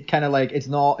it kind of like it's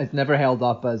never held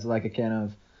up as like a kind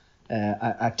of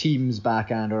a team's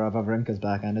backhand or a Wawrinka's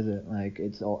backhand, is it? Like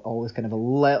it's always kind of a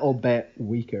little bit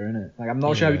weaker, isn't it? Like I'm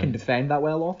not sure how he Yeah. can defend that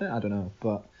well off it. I don't know,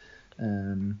 but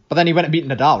then he went and beat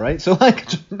Nadal, right? So like,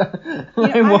 You know,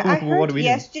 I what heard do we do?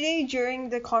 yesterday during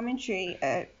the commentary,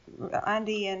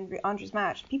 Andy and Andrew's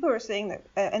match, people were saying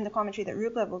that in the commentary that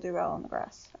Rublev will do well on the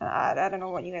grass. And I don't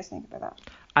know what you guys think about that.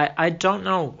 I don't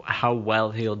know how well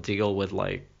he'll deal with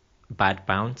like bad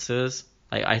bounces.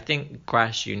 Like I think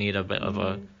grass you need a bit of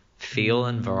a feel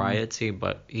and variety,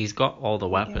 but he's got all the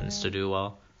weapons Yeah. to do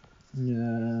well.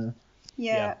 Yeah.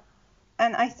 Yeah.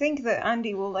 And I think that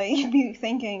Andy will like be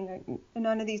thinking like,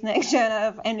 none of these next gen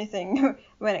have anything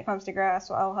when it comes to grass,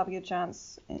 so I'll have a good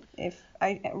chance if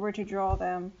I were to draw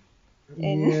them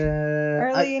in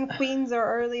early in Queens or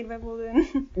early in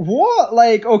Wimbledon. What?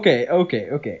 Like,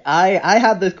 okay. I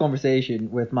had this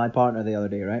conversation with my partner the other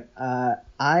day, right?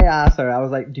 I asked her, I was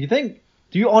like, do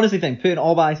you honestly think, putting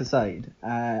all bias aside,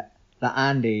 that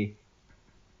Andy,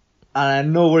 and I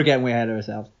know we're getting way ahead of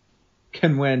ourselves,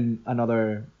 can win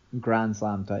another Grand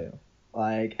Slam title?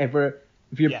 Like, if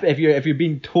you're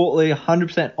being totally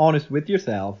 100% honest with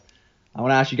yourself, I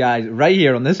want to ask you guys right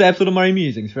here on this episode of Murray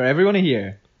Musings, for everyone to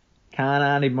hear, can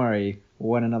Andy Murray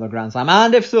win another Grand Slam?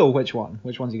 And if so, which one?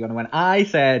 Which one's he going to win? I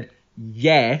said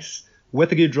yes,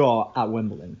 with a good draw at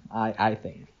Wimbledon, I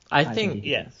think. I think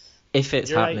he Yes. if it's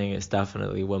You're right. happening, it's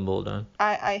definitely Wimbledon.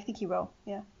 I think he will.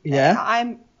 Yeah. Yeah?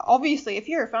 I'm obviously if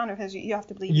you're a fan of his, you have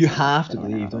to believe. You he's gonna have to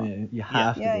win believe, another don't one. you? You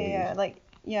have to Yeah, believe. yeah, like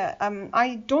yeah.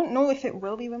 I don't know if it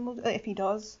will be Wimbledon. If he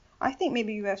does, I think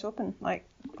maybe US Open. Like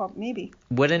maybe.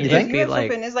 Wouldn't You it think? be US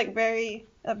like Open is like very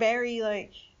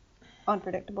like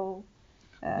unpredictable.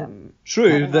 True,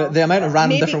 I don't know. the amount of random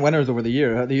Maybe- different winners over the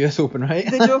year at the US Open, right?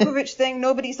 The Djokovic thing,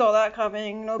 nobody saw that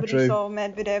coming. Nobody True. saw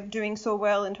Medvedev doing so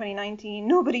well in 2019.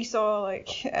 Nobody saw like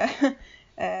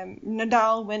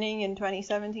Nadal winning in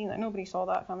 2017. Like nobody saw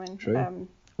that coming. True.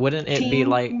 wouldn't it be Team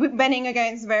like winning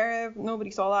against Zverev?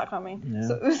 Nobody saw that coming. Yeah.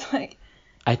 So it was like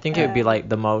I think it would be like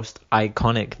the most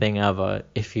iconic thing ever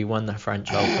if he won the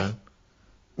French Open.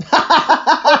 if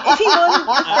he won.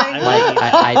 Like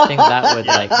I think that would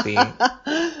like be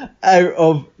Out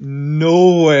of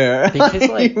nowhere. because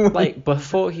like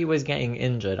before he was getting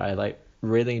injured, I like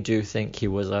really do think he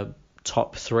was a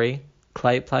top 3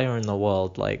 clay player in the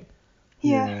world. Like,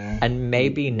 Yeah. and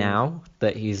maybe now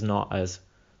that he's not as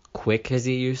quick as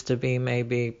he used to be,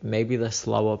 maybe the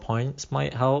slower points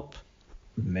might help.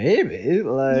 Maybe,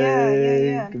 like,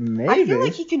 Yeah. maybe. I feel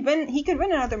like he could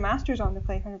win another Masters on the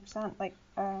clay 100%. Like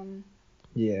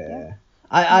Yeah.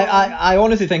 I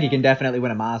honestly think he can definitely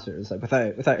win a Masters, like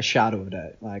without a shadow of a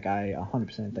doubt. Like I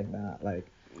 100% think that. Like,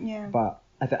 yeah. but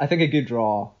I think a good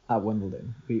draw at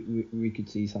Wimbledon, we could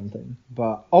see something.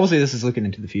 But obviously this is looking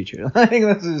into the future. I think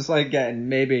this is like getting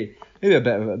maybe a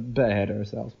bit ahead of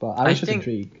ourselves. But I was just think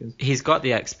intrigued 'cause- he's got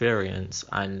the experience,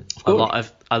 and a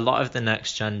course. lot of the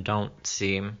next gen don't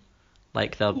seem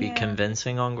like they'll be Yeah.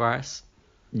 convincing on grass.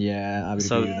 Yeah, I would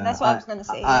So- agree with Yeah, that. that's what I was gonna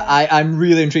say, I'm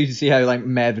really intrigued to see how like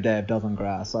Medvedev does on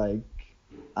grass. Like,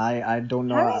 I don't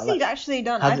know. How has he actually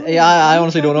done? I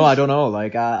honestly don't know. I don't know.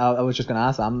 Like I was just gonna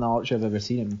ask. I'm not sure I've ever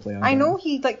seen him play. I know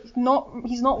he's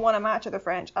not won a match at the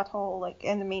French at all, like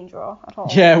in the main draw at all.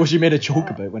 Yeah, which he made a joke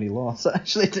about when he lost.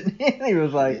 Actually, didn't he? He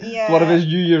was like, one of his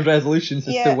New Year's resolutions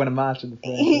is to win a match in the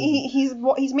French.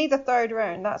 He's made the third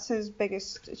round. That's his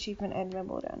biggest achievement in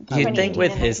Wimbledon. You'd think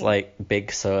with his like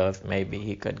big serve, maybe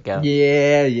he could get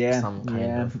some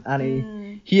kind of.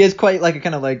 And he is quite like a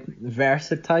kind of like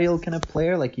versatile kind of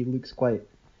player. Like he looks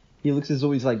as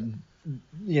though he's like,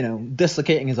 you know,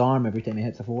 dislocating his arm every time he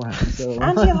hits a forehand. So.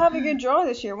 And he'll have a good draw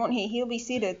this year, won't he? He'll be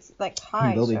seeded like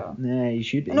high. He will be. So. Yeah, he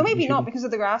should be. No, maybe not because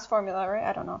of the grass formula, right?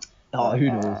 I don't know. Oh,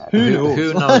 who knows?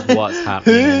 Who knows what's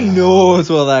happening? Who knows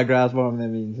what that grass formula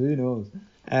means? Who knows?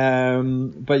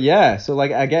 But yeah, so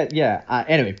like I get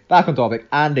anyway, back on topic.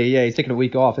 Andy, he's taking a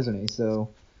week off, isn't he? So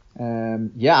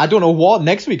I don't know what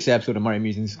next week's episode of Murray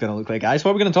Musings is gonna look like, guys.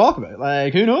 What are we gonna talk about?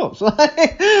 Like, who knows? We'll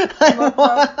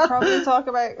probably talk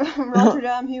about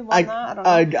Rotterdam, who won that. I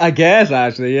don't know. I guess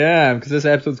actually, yeah, because this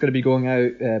episode's gonna be going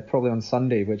out probably on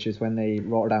Sunday, which is when the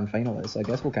Rotterdam final is. So I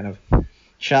guess we'll kind of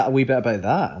chat a wee bit about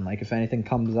that, and like if anything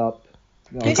comes up.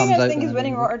 Who do you guys think is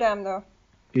winning Rotterdam though?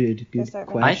 Good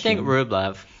question. I think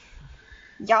Rublev.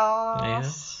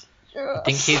 Yes. Yeah.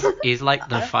 I think he's like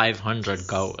the 500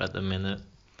 GOAT at the minute.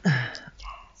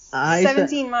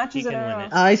 17 matches in a row.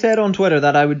 I said on Twitter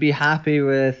that I would be happy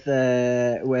with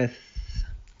him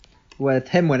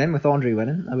winning, with Andre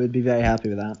winning. I would be very happy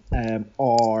with that.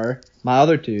 Or my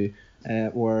other two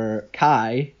were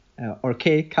Kai or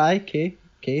K. I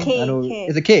know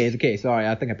it's a K. It's a K. Sorry,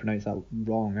 I think I pronounced that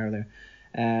wrong earlier.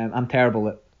 I'm terrible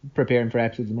at preparing for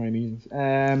episodes of Murray Musings.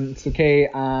 So Kay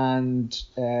and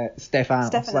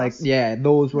Stefanos. Like, yeah,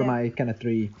 those were my kind of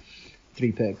three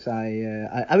picks.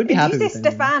 I would be happy with them. Did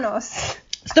you say Stefanos?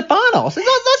 Stefanos?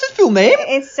 That's his full name?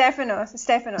 It's Stefanos.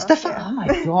 Yeah. Oh my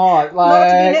god!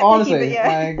 Like, honestly,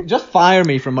 like, just fire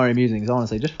me from Murray Musings.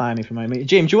 Honestly, just fire me from Murray Musings.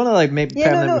 James, do you want to like maybe?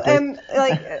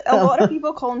 Like a lot of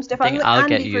people call him Stefanos.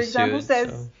 Like Andy, for example,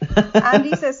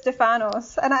 Andy says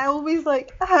Stefanos, and I always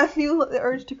I feel the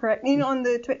urge to correct. You know, on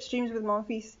the Twitch streams with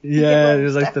Monfils. Yeah, it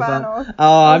was like Stefanos.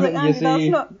 Oh, I mean, Andy,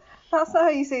 that's not how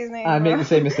you say his name. I make the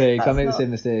same mistakes.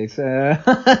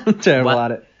 I'm terrible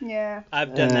at it. Yeah.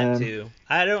 I've done that too.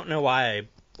 I don't know why I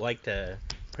like to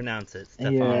pronounce it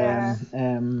Stefanos.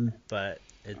 Yeah. But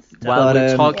it's while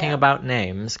we're talking about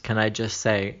names, can I just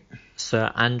say Sir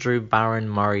Andrew Barron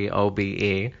Murray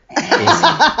OBE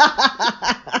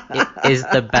is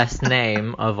the best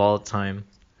name of all time.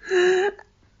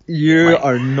 You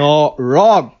are not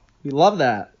wrong. We love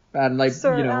that. And like,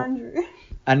 Sir you know, Andrew.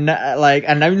 And like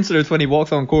announcers when he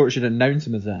walks on court should announce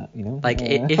him as that, you know. Like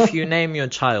if you name your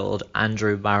child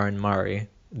Andrew Barron Murray,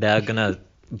 they're gonna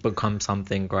become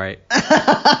something great.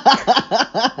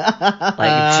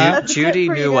 Like Judy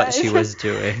knew what she was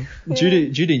doing. Judy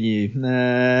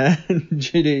knew.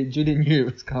 Judy knew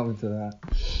it was coming to that.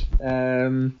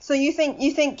 So you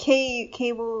think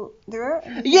Kay will do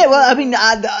it? Yeah, well, I mean,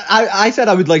 I said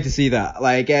I would like to see that.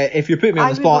 Like, if you put me on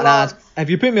the spot and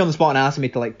ask me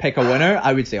to like pick a winner,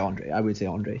 I would say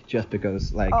Andre, just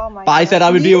because like. Oh my God. I said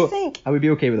I would be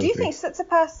okay with. Do you think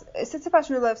Tsitsipas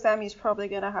Rublev semi is probably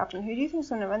gonna happen? Who do you think's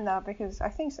gonna win that? Because I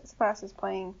think Tsitsipas is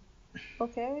playing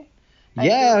okay.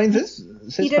 Yeah, I mean,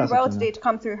 he did well today to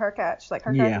come through her catch. Like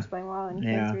her catch was playing well, and he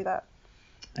came through that.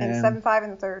 And 7-5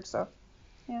 in the third, so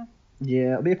yeah.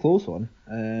 Yeah, it'll be a close one.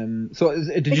 So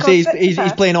did you say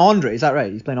he's playing Andre? Is that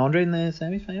right? He's playing Andre in the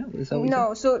semi-final?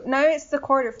 No, so now it's the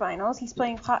quarterfinals. He's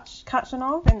playing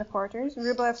Khachanov in the quarters.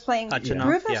 Rublev's playing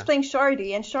playing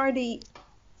Shardy, and Shardy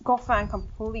Goffin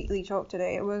completely choked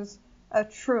today. It was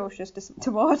atrocious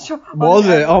to watch. Was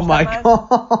it? Oh my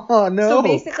god, no. So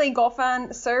basically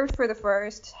Goffin served for the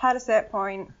first, had a set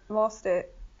point, lost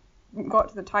it, got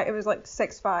to the tie. It was like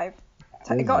 6-5.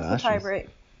 It got to the tie break.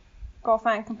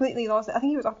 Goffin completely lost it. I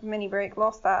think he was up a mini break,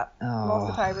 lost that, lost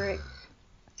the tie break.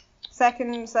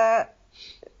 Second set,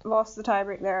 lost the tie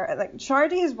break there. Like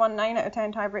Shardy has won 9 out of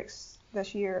 10 tie breaks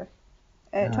this year.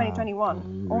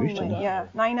 2021 only, 9 out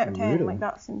of 10, like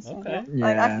that's insane. Okay.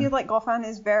 Like I feel like Goffin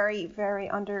is very, very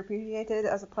underappreciated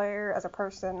as a player, as a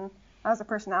person, as a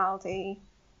personality.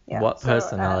 Yeah, what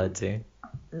personality?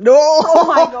 No! Oh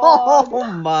my god!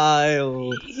 Oh my!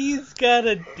 He's got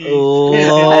a deep.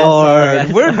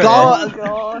 Lord, we're gone.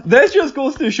 Oh this just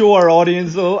goes to show our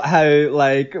audience though how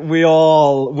like we're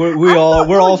all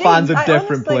James, fans of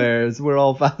different players. We're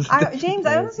all fans. James,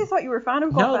 I honestly thought you were a fan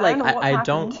of Goffin. No, like I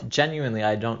don't genuinely.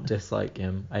 I don't dislike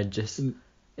him. I just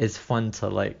it's fun to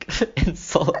like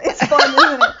insult. It's fun,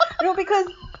 isn't it? No, because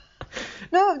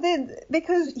No,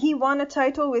 because he won a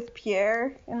title with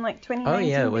Pierre in like 2019. Oh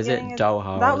yeah, was it beginning of-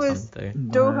 Doha That or was something?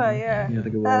 Doha, yeah. I think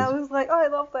it And I was. was like, oh, I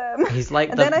love them. He's like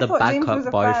And the then I thought James was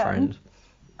backup a fan. boyfriend.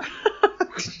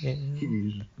 Yeah.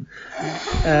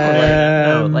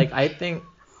 No, Um, like I think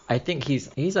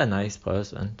he's a nice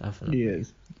person, definitely.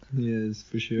 He is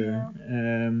for sure.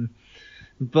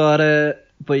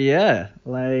 But yeah,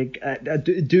 like,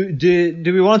 do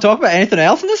we want to talk about anything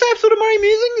else in this episode of Murray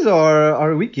Musings, or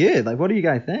are we good? Like, what do you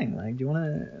guys think? Like, do you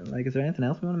want to, like, is there anything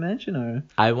else we want to mention, or?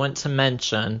 I want to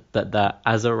mention that the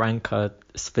Azarenka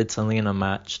Svitolina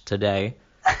match today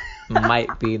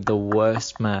might be the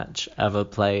worst match ever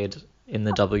played in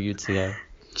the WTA.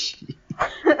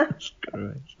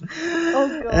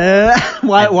 Oh,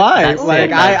 God. Why? That's Like,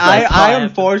 it, I that's fine.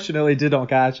 unfortunately did not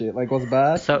catch it. Like, what's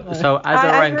bad? So I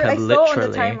Azarenka saw it on the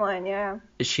literally, timeline, yeah.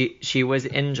 she was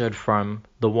injured from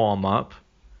the warm up.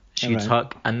 She Right.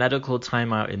 took a medical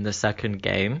timeout in the second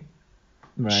game.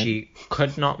 Right. She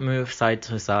could not move side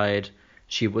to side.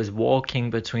 She was walking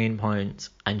between points,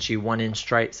 and she won in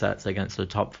straight sets against a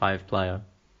top 5 player.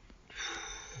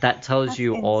 That tells That's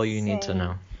you all you need to insane.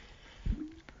 know.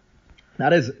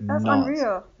 That is That's nuts.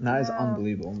 unreal. That is Yeah.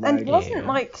 unbelievable. And Like, wasn't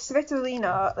Yeah. like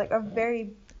Svitolina like a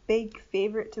very big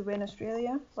favorite to win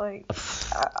Australia, like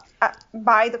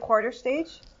by the quarter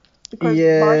stage? Because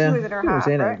Marshall was in her he was half,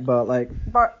 in right? it, but like,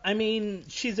 I mean,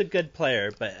 she's a good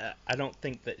player, but I don't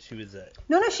think that she was a.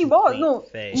 No, she was. No,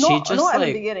 Fake. not, She just, not at the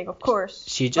like- beginning, of course.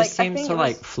 She just Like, I seems think to it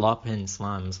was- like flop in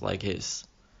slams. Like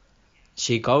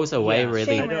she goes away Yeah, really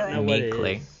Shame I don't know really. what it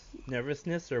meekly. is,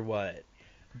 nervousness or what.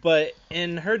 But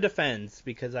in her defense,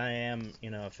 because I am,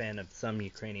 a fan of some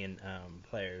Ukrainian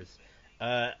players,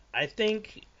 I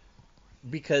think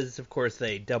because of course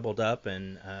they doubled up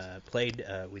and played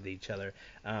with each other,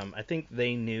 I think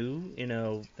they knew,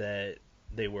 that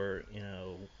they were,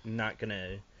 not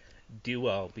gonna do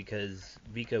well because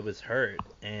Vika was hurt,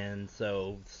 and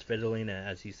so Svitolina,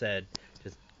 as you said,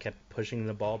 just kept pushing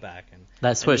the ball back, and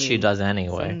That's I what she mean, does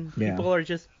anyway. some Yeah. people are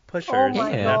just pushers. Oh my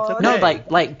and God. that's okay. No,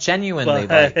 like genuinely,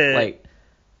 But- like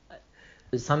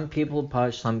some people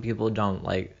push, some people don't.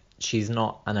 Like she's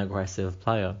not an aggressive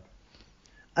player,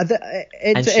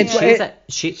 and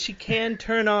she can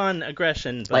turn on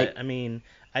aggression, but Like- I mean,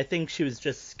 I think she was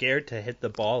just scared to hit the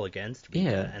ball against Vika,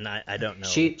 Yeah. and I don't know.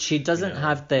 she doesn't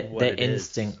have what the it is.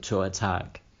 instinct to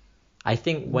attack. I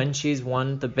think when she's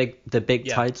won the big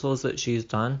Yeah. titles that she's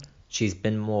done, she's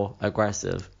been more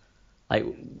aggressive. Like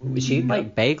she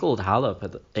like bageled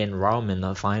Halep in Rome in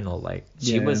the final. Like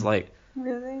she Yeah. was like,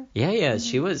 Really? yeah,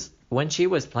 she was when she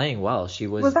was playing well. She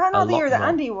was Was that a not the lot year that more-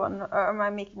 Andy won, or am I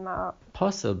making that up?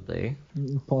 Possibly.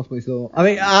 possibly so. I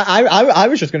mean, I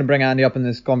was just going to bring Andy up in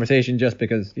this conversation just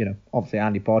because, obviously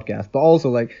Andy podcast, but also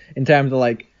like in terms of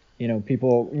like,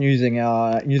 people using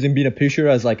being a pusher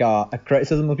as like a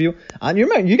criticism of people. And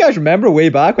you guys remember way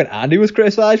back when Andy was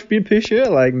criticized for being a pusher,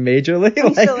 like majorly.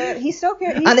 He still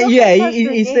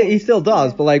He still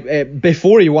does, but like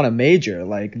before he won a major,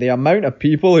 like the amount of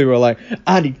people who were like,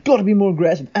 Andy's got to be more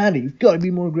aggressive. Andy's got to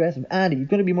be more aggressive. Andy's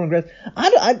got to be more aggressive.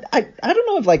 I don't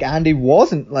know if like Andy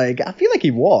wasn't, like, I feel like he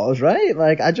was, right?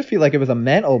 Like I just feel like it was a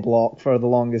mental block for the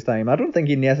longest time. I don't think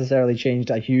he necessarily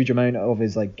changed a huge amount of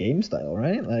his like game style,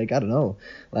 right? Like I don't know.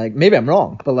 Like maybe I'm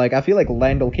wrong, but like I feel like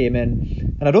Lendl came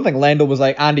in, and I don't think Lendl was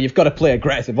like, Andy, you've got to play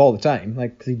aggressive all the time,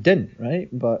 like because he didn't, right?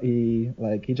 But he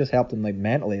just helped him like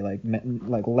mentally, like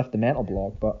lift the mental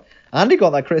block. But Andy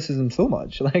got that criticism so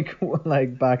much, like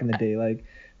back in the day, like.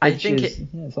 I which think is-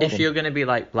 if awful. you're gonna be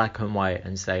like black and white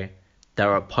and say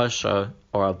they're a pusher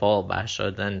or a ball basher,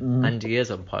 then Andy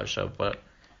is a pusher, but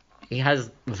he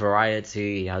has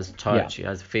variety, he has touch, he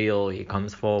has feel, he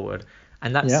comes forward,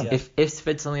 and that's Yeah. if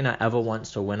Svitolina ever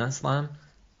wants to win a slam,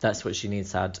 that's what she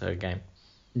needs to add to her game.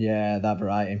 Yeah, that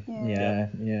variety. Yeah.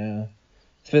 Yeah.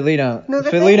 Svitolina, No, the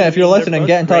Svitolina, thing- if you're They're listening, both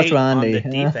get in touch great with Andy. on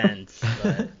the defense,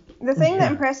 but The thing that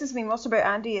impresses me most about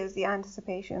Andy is the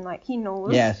anticipation. Like he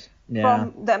knows Yes. Yeah.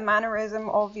 from the mannerism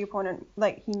of the opponent,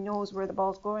 like he knows where the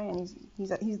ball's going and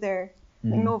he's there.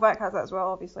 Like, Novak has that as well,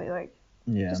 obviously. Like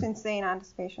Yeah. just insane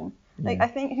anticipation. Like Yeah. I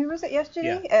think who was it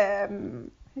yesterday?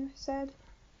 Who said?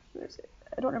 Who was it?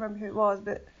 I don't remember who it was,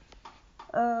 but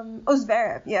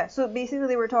Zverev. Yeah. So basically,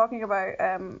 they were talking about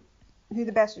who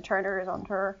the best returner is on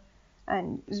tour,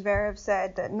 and Zverev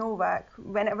said that Novak,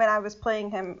 when I was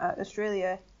playing him at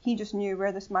Australia, he just knew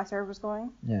where my serve was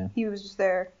going. Yeah. He was just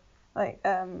there, like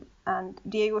and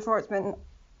Diego Schwartzman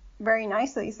very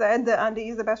nicely said that Andy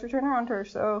is the best returner on tour.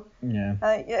 So Yeah.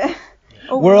 yeah.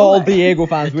 Oh, We're all Novak. Diego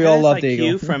fans. the We all tennis love IQ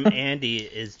Diego. from Andy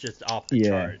is just off the Yeah,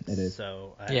 charts. it is.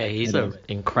 So Yeah, he's I an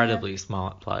incredibly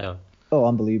smart player. Oh,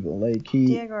 unbelievable! Like he.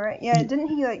 Diego, right? Yeah, didn't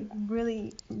he like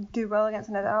really do well against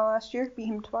Nadal last year? Beat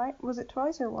him twice? Was it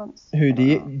twice or once? Who? I don't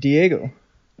know. Diego?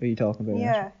 Are you talking about?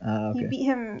 Yeah. Ah, okay. He beat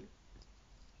him.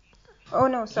 Oh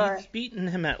no, sorry. He's beaten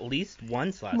him at least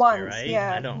once last Once, year, right?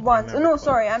 yeah. I don't Once. remember No, twice.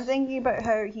 sorry. I'm thinking about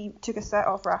how he took a set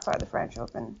off Rafa at the French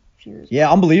Open a few years ago. Yeah,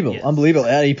 unbelievable, Yes. unbelievable.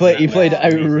 Yeah, he played Yeah.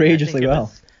 outrageously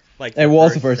well. Like It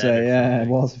was the first set set. or Yeah, it something.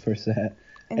 was the first set.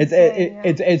 Insane,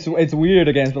 yeah. It's weird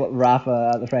against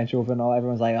Rafa at the French Open.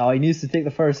 Everyone's like, oh, he needs to take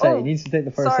the first set. Oh, He needs to take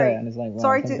the first sorry. set, and it's like, well,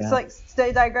 Sorry it's to not gonna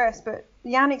to digress, but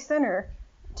Yannick Sinner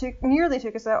nearly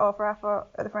took a set off Rafa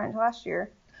at the French last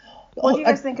year. What do you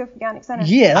guys think of Yannick Sinner?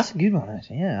 Yeah, that's a good one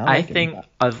actually. Yeah, I like him. think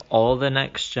of all the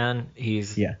next gen,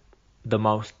 he's Yeah. the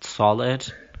most solid.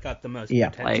 Got the most Yeah,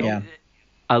 Like potential. yeah.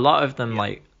 a lot of them,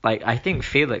 like I think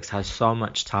Felix has so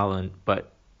much talent,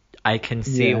 but I can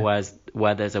see Yeah.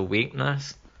 where there's a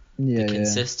weakness, Yeah, the yeah.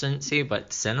 consistency.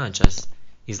 But Sinner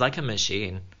he's like a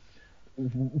machine.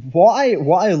 What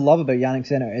I love about Yannick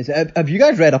Sinner is, have you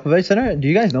guys read up about Sinner? Do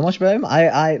you guys know much about him?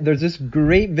 I there's this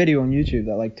great video on YouTube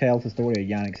that like tells the story of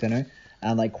Yannick Sinner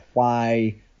and like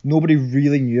why nobody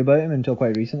really knew about him until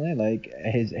quite recently. Like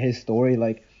his story,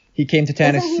 like he came to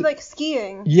tennis. Isn't he like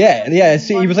skiing? Yeah.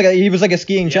 See, he was like a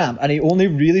skiing Yeah. champ, and he only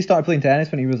really started playing tennis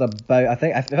when he was about, I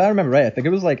think, if I remember right, I think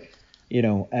it was like,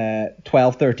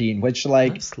 12, 13, which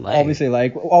like That's late. obviously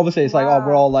it's like, oh, Wow.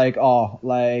 we're all like, oh,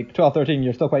 like 12, 13,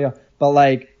 you're still quite young, but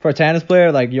like for a tennis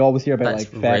player, like you always hear about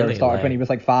That's like Federer really started late. when he was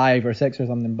like 5 or 6 or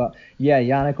something, but yeah,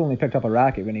 Yannick only picked up a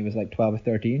racket when he was like 12 or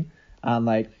 13, and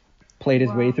like played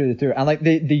his way Wow. through the tour, and like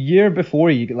the year before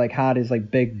he like had his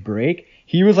like big break,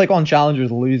 he was like on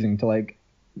challengers losing to like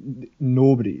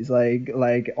nobody's like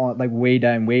on like way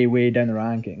down the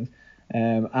rankings,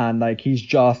 and like he's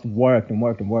just worked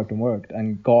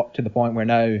and got to the point where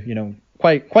now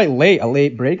quite late, a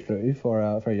late breakthrough for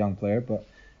a young player, but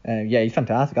yeah, he's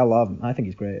fantastic. I love him. I think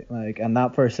he's great. Like, and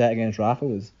that first set against Rafa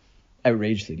was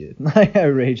outrageously good. Like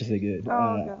outrageously good.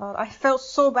 Oh god, I felt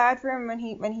so bad for him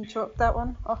when he choked that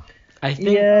one. Oh, I think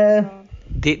Yeah,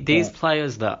 God. these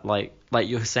players that like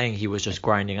you're saying, he was just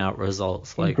grinding out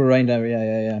results. Like grind out.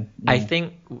 Yeah. I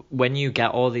think when you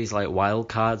get all these like wild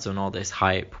cards and all this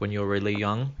hype when you're really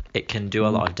young, it can do a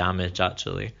lot of damage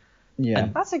actually. Yeah.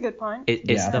 and- That's a good point. It's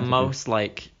Yeah, the that's most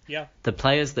like Yeah. the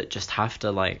players that just have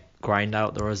to like grind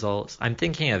out the results. I'm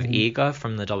thinking of Iga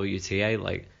from the WTA.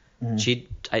 Like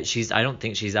I don't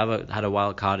think she's ever had a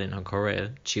wild card in her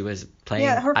career. She was playing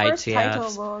Yeah, her first title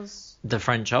ITFs, was. the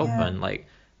French Open, like,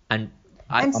 and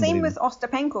And same with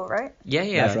Unbelievable. Ostapenko, right? yeah.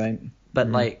 That's right. But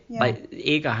Yeah. like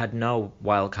Iga had no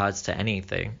wild cards to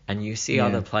anything, and you see Yeah.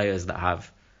 other players that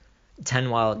have 10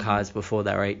 wild cards before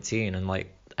they're 18, and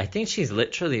like I think she's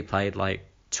literally played like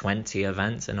 20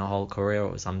 events in her whole career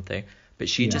or something, but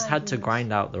she just had to Yes.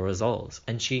 grind out the results,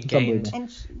 and she unbelievable. gained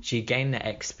And she gained the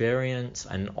experience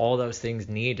and all those things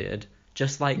needed,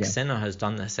 just like Yeah. Sinner has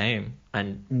done the same,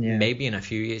 and Yeah. maybe in a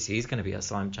few years he's going to be a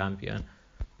slam champion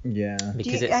Yeah.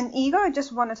 because it's and Igor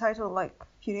just won a title like a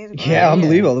few days ago. Yeah,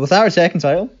 unbelievable. Was that our second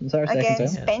title?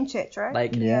 Against title? Bencic, right?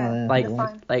 Like- Yeah, like the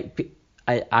final. like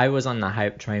I was on the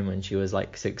hype train when she was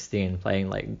like 16 playing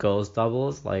like girls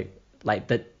doubles, like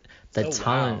the Oh,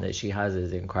 talent wow. that she has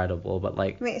is incredible, but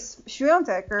like Wait, it's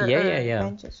Swiatek or Yeah.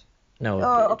 Bencic? no,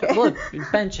 Oh, okay. well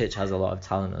Bencic has a lot of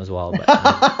talent as well, but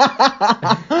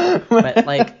but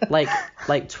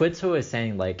like Twitter was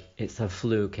saying like it's a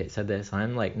fluke, it's a this, and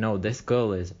I'm like no, this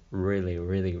girl is really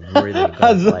good.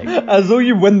 As though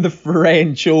you win the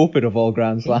French Open of all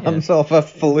Grand Slams off a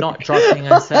fluke. Not dropping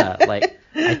a set. Like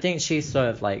I think she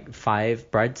served like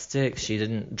 5 breadsticks. She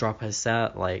didn't drop a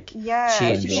set. Like Yeah,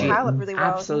 she beat Halep really well,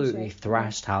 absolutely didn't she?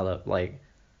 thrashed Halep. Like,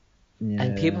 Yeah.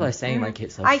 and people are saying like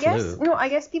it's a I fluke.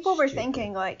 guess people were Stupid.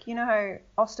 thinking like, you know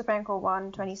how Ostapenko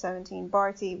won 2017,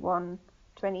 Barty won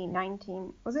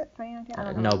 2019. Was it 2019? I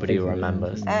don't know. Nobody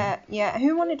remembers. Yeah,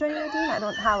 who won in 2019? I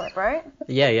don't. Halep, right?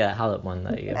 Yeah, Halep won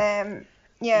that year.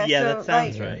 Yeah, Yeah, so, that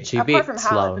sounds like, right. She apart beat from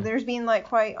Sloane. Halep, there's been like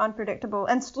quite unpredictable,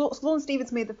 and Sloane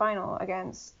Stevens made the final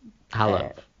against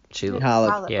Halep. She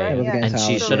Halep. yeah, right? It was Yeah. against and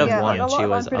she Halep, should have yeah. won. Like, a lot She of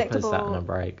was up a set and a unpredictable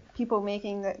break. people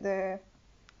making the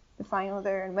final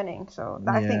there and winning. So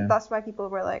I Yeah. think that's why people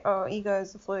were like, "Oh, Iga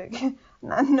is a fluke."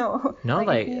 No. No,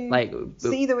 if you like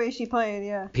see the way she played,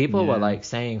 yeah. people were Yeah. like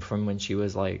saying from when she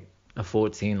was like a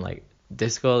 14, like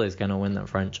this girl is gonna win the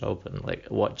French Open. Like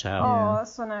watch out. Oh,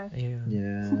 that's so nice.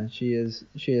 Yeah, she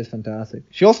is fantastic.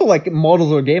 She also like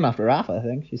models her game after Rafa. I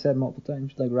think she said multiple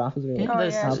times like Rafa's her. Yeah, Oh,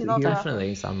 there's yeah, she loves Rafa.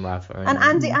 definitely some Rafa. in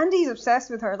And it. Andy's obsessed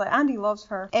with her. Like Andy loves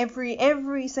her.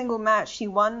 Every single match she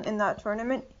won in that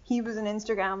tournament, he was on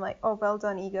Instagram like, "Oh, well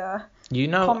done, Iga." You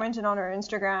know, Commenting on her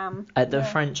Instagram. at the Yeah.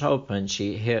 French Open,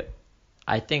 she hit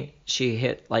I think she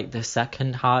hit like the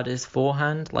second hardest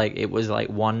forehand. Like it was like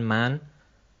one man.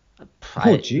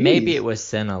 jeez. Maybe it was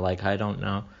Sinner, like I don't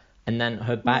know. And then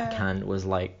her backhand was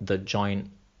like the joint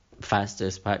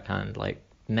fastest backhand, like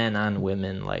men and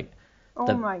women. Like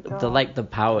Oh my god. the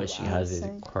power she has is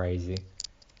Insane. crazy.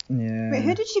 Yeah. Wait,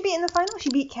 who did she beat in the final? She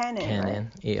beat Kenin, right?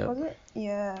 Kenin, yeah. Was it?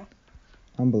 Yeah.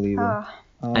 Unbelievable. Ah.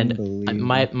 And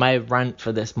Unbelievable. my rant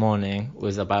for this morning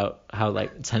was about how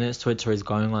like tennis Twitter is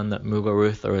going on that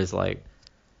Muguruza is like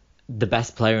the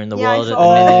best player in the Yeah, I world at the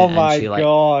saw that. minute, Oh and my she like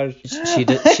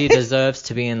gosh. she deserves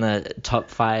to be in the top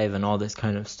 5 and all this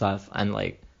kind of stuff. And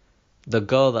like the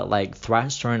girl that like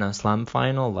thrashed her in a slam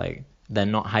final, like they're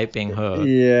not hyping her.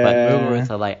 Yeah. But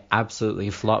Muguruza like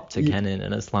absolutely flopped to Kenin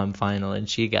in a slam final, and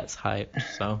she gets hyped.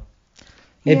 So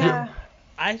If Yeah.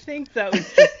 I think that was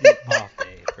just an off day.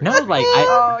 For no, her. like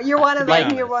Oh, you're one of like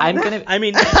them. You're one I'm of them. gonna. I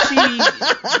mean,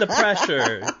 the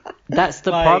pressure. That's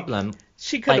the like, problem.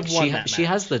 She could Like have won that she match.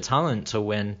 has the talent to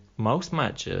win most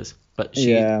matches, but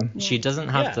Yeah. she doesn't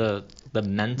have Yeah. the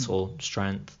mental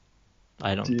strength.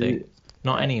 I don't Dude. think.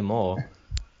 Not anymore.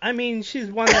 I mean, she's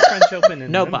won the French Open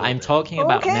in No, but I'm Wimbledon. talking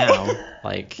about Okay. now.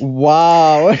 Like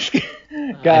Wow.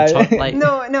 Guys. like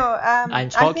No. I'm I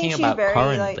talking think she's about very,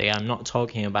 currently. like, I'm not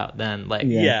talking about then. Like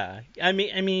Yeah. Yeah. I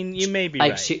mean, you may be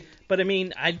Like, right. she- But I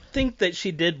mean, I think that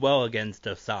she did well against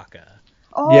Osaka.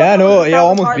 oh, Yeah, no, that yeah,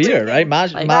 was almost beat her, heartbreaking. right?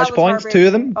 Match Like, match that was points, 2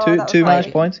 of them, heartbreaking. Oh, that was two match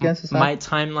heartbreaking. points against the my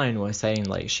timeline was saying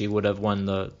like she would have won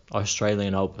the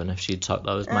Australian Open if she took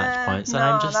those match points, and no,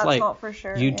 I'm just that's like, not for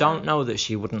sure, you yeah. don't know that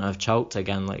she wouldn't have choked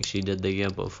again like she did the year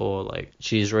before. Like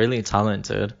she's really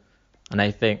talented, and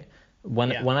I think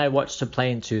when I watched her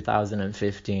play in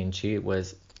 2015, she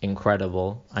was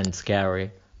incredible and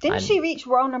scary. Didn't And- she reach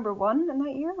world number 1 in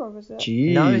that year, or was it?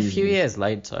 Jeez. No, a few years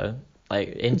later. Like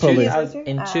in Probably-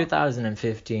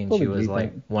 2015, Probably she was beat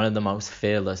like them. one of the most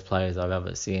fearless players I've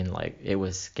ever seen. Like it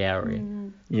was scary.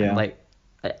 Yeah. And, like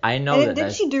I know And that did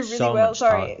there's she do really so well? much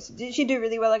Sorry, talk. did she do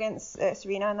really well against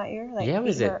Serena in that year? Like, Yeah,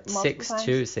 was beat it her multiple 6-2,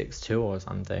 times? 6-2 or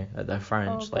something at the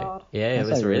French? Oh, like God. yeah, it That's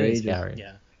was really outrageous. scary.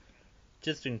 Yeah.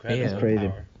 Just incredible That's crazy.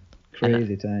 power.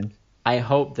 Crazy times. I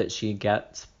hope that she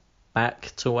gets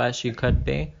back to where she could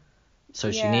be. So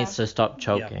she Yeah. needs to stop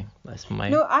choking. That's my.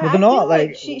 No, I they're feel not, like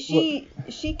like,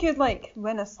 she could like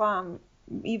win a slam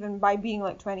even by being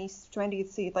like 20th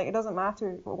seed. Like it doesn't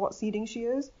matter what seeding she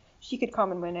is. She could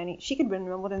come and win any. She could win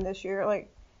Wimbledon this year. Like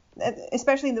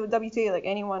especially in the WTA, like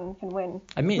anyone can win.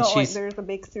 I mean, It's not like she's- there's the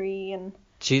big 3 and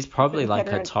She's probably like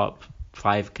a Federer- top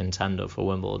 5 contender for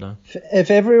Wimbledon.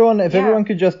 If everyone Yeah. everyone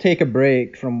could just take a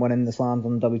break from winning the slams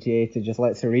on WTA to just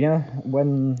let Serena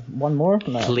win one more,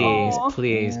 no. Please, Aw.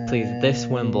 please, please, this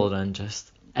Wimbledon,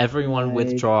 just everyone Like-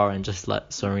 withdraw and just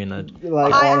let Serena.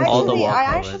 Like I honestly, all the actually, I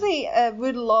walkovers. actually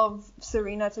would love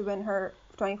Serena to win her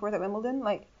 24th at Wimbledon.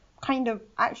 Like, kind of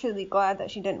actually glad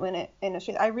that she didn't win it in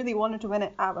Australia. I really wanted to win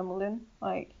it at Wimbledon.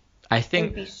 Like, I it would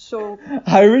think be so.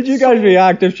 how would you guys So-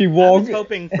 react if she I was walked?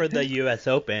 hoping for the U.S.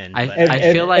 Open. I- but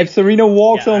If, feel like- if Serena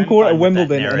walks Yeah, on I'm court fine at with that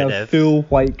Wimbledon in a narrative. full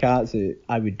white catsuit,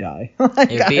 I would die.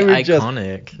 Like, it'd be I would just,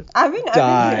 iconic. I mean, I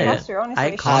Die. really trust her,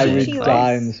 honestly. Iconic. I would She die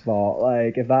loves- on the spot.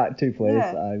 Like if that took place,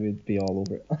 Yeah. I would be all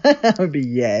over it. I would be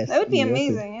yes. That would be yes.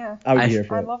 amazing, yeah. I would I- be here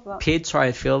for I it. love that. Peter,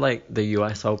 I feel like the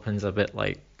US Open's a bit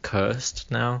like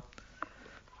cursed now.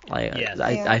 Like Yes.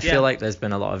 I Yeah. feel Yeah. like there's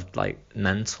been a lot of like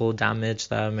mental damage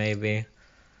there maybe.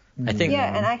 I think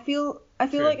Yeah, and I feel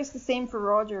True. like it's the same for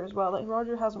Roger as well. Like,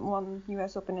 Roger hasn't won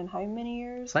US Open in how many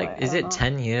years? it's like I is don't it know.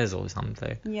 10 years or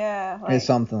something? Yeah. Like, It's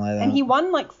something like that. and he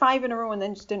won like 5 in a row and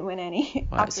then just didn't win any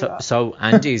Right, after so that. so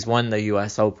Andy's won the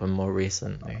US Open more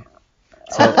recently.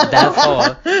 So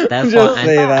therefore Just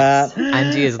say Facts. that.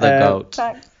 Andy is the Uh, goat.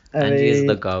 Facts. Andy is mean-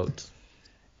 the goat.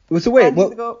 Well, so wait, Andy's well,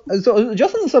 the GOAT. so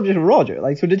just on the subject of Roger,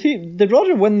 like, so did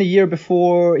Roger win the year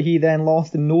before he then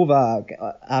lost to Novak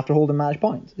after holding match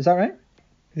points? Is that right?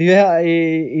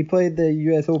 He played the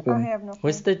U.S. Open. I have no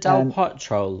Was clue. the Del And-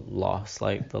 Potro loss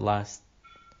like the last?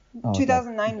 Oh,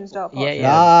 2009 was Del Potro. Yeah, yeah.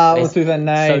 Ah, it was Is-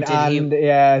 2009, so did he- and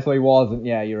yeah, so he wasn't.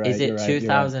 Yeah, you're right. Is you're it right, you're right.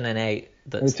 2008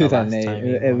 that's It was the last 2008. time he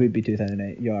It won? would be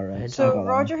 2008. You are right. It's So I got that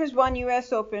Roger one. has won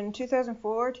US Open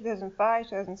 2004, 2005,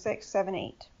 2006, 7,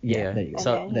 8. Yeah, there you go. And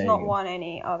So- then there he's you not go. won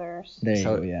any others There you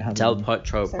So go. Yeah. Del Having-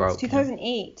 Potro since broke him.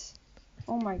 2008.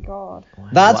 Oh my god.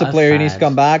 That's What a player who needs to fad.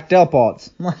 come back. Del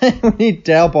Potts. We need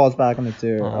Del Potts back on the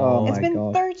tour. Oh. Oh, It's my been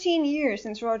god. 13 years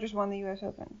since Rogers won the US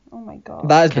Open. Oh my god.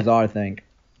 That is bizarre, I think.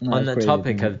 That On is the crazy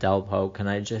topic to me. of Del Pot, can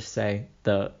I just say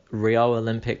the Rio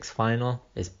Olympics final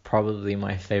is probably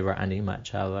my favorite Andy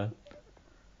match ever.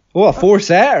 Oh, a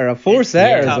four-setter. A four-setter.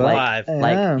 Yeah, as Top well. like- 5.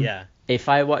 like- Yeah. If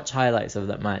I watch highlights of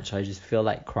that match, I just feel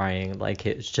like crying. Like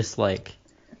it's just like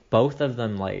both of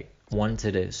them like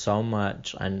wanted it so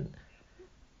much, and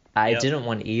I didn't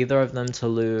want either of them to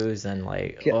lose, and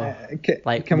like, can we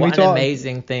what an talk-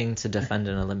 amazing thing to defend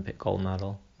an Olympic gold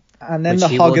medal. And then Which the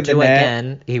he hug will at the do net,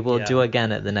 again. He will do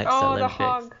again at the next Oh, Olympics. the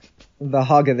hug. the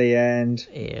hug at the end.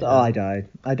 Yeah. Oh, I died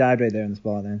right there on the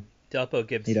spot. Then Delpo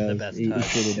gives he the does. best He hug.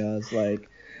 really does. Like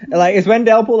it's when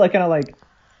Delpo like kind of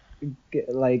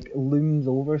like looms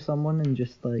over someone and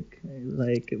just like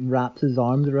wraps his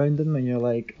arms around them, and you're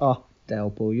like, oh,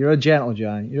 Delpo, you're a gentle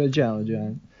giant. You're a gentle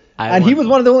giant. And he was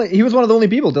one of the only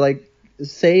people to like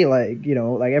say like, you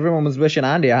know, like everyone was wishing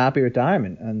Andy a happy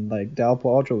retirement, and like Delpo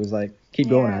Ultra was like, keep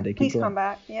going, Andy, keep Please going. come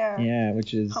back. Yeah. Yeah,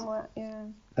 which is Yeah.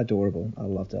 adorable. I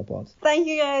love Delpo. Thank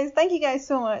you guys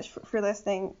so much for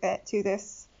listening to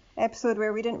this episode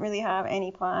where we didn't really have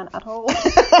any plan at all. We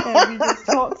just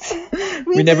talked.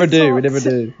 We never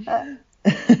do.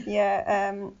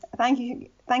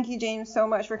 Thank you, James, so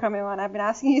much for coming on. I've been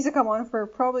asking you to come on for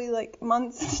probably like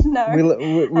months now.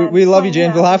 We love you,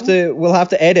 James. We'll have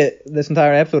to edit this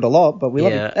entire episode a lot, but we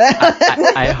love you.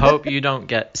 I hope you don't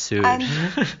get sued.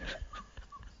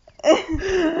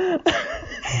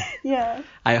 Yeah.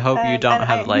 I hope you don't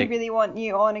have I really want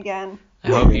you on again. I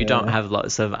hope you don't have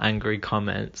lots of angry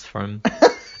comments from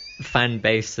fan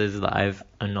bases that I've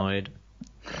annoyed.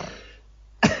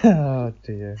 Oh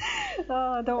dear.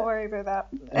 Oh, don't worry about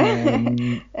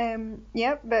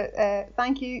that. But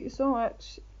thank you so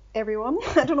much, everyone.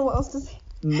 I don't know what else to say.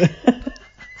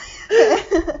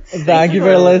 Thank you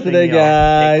for listening,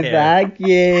 guys. Thank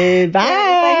you.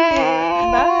 Bye.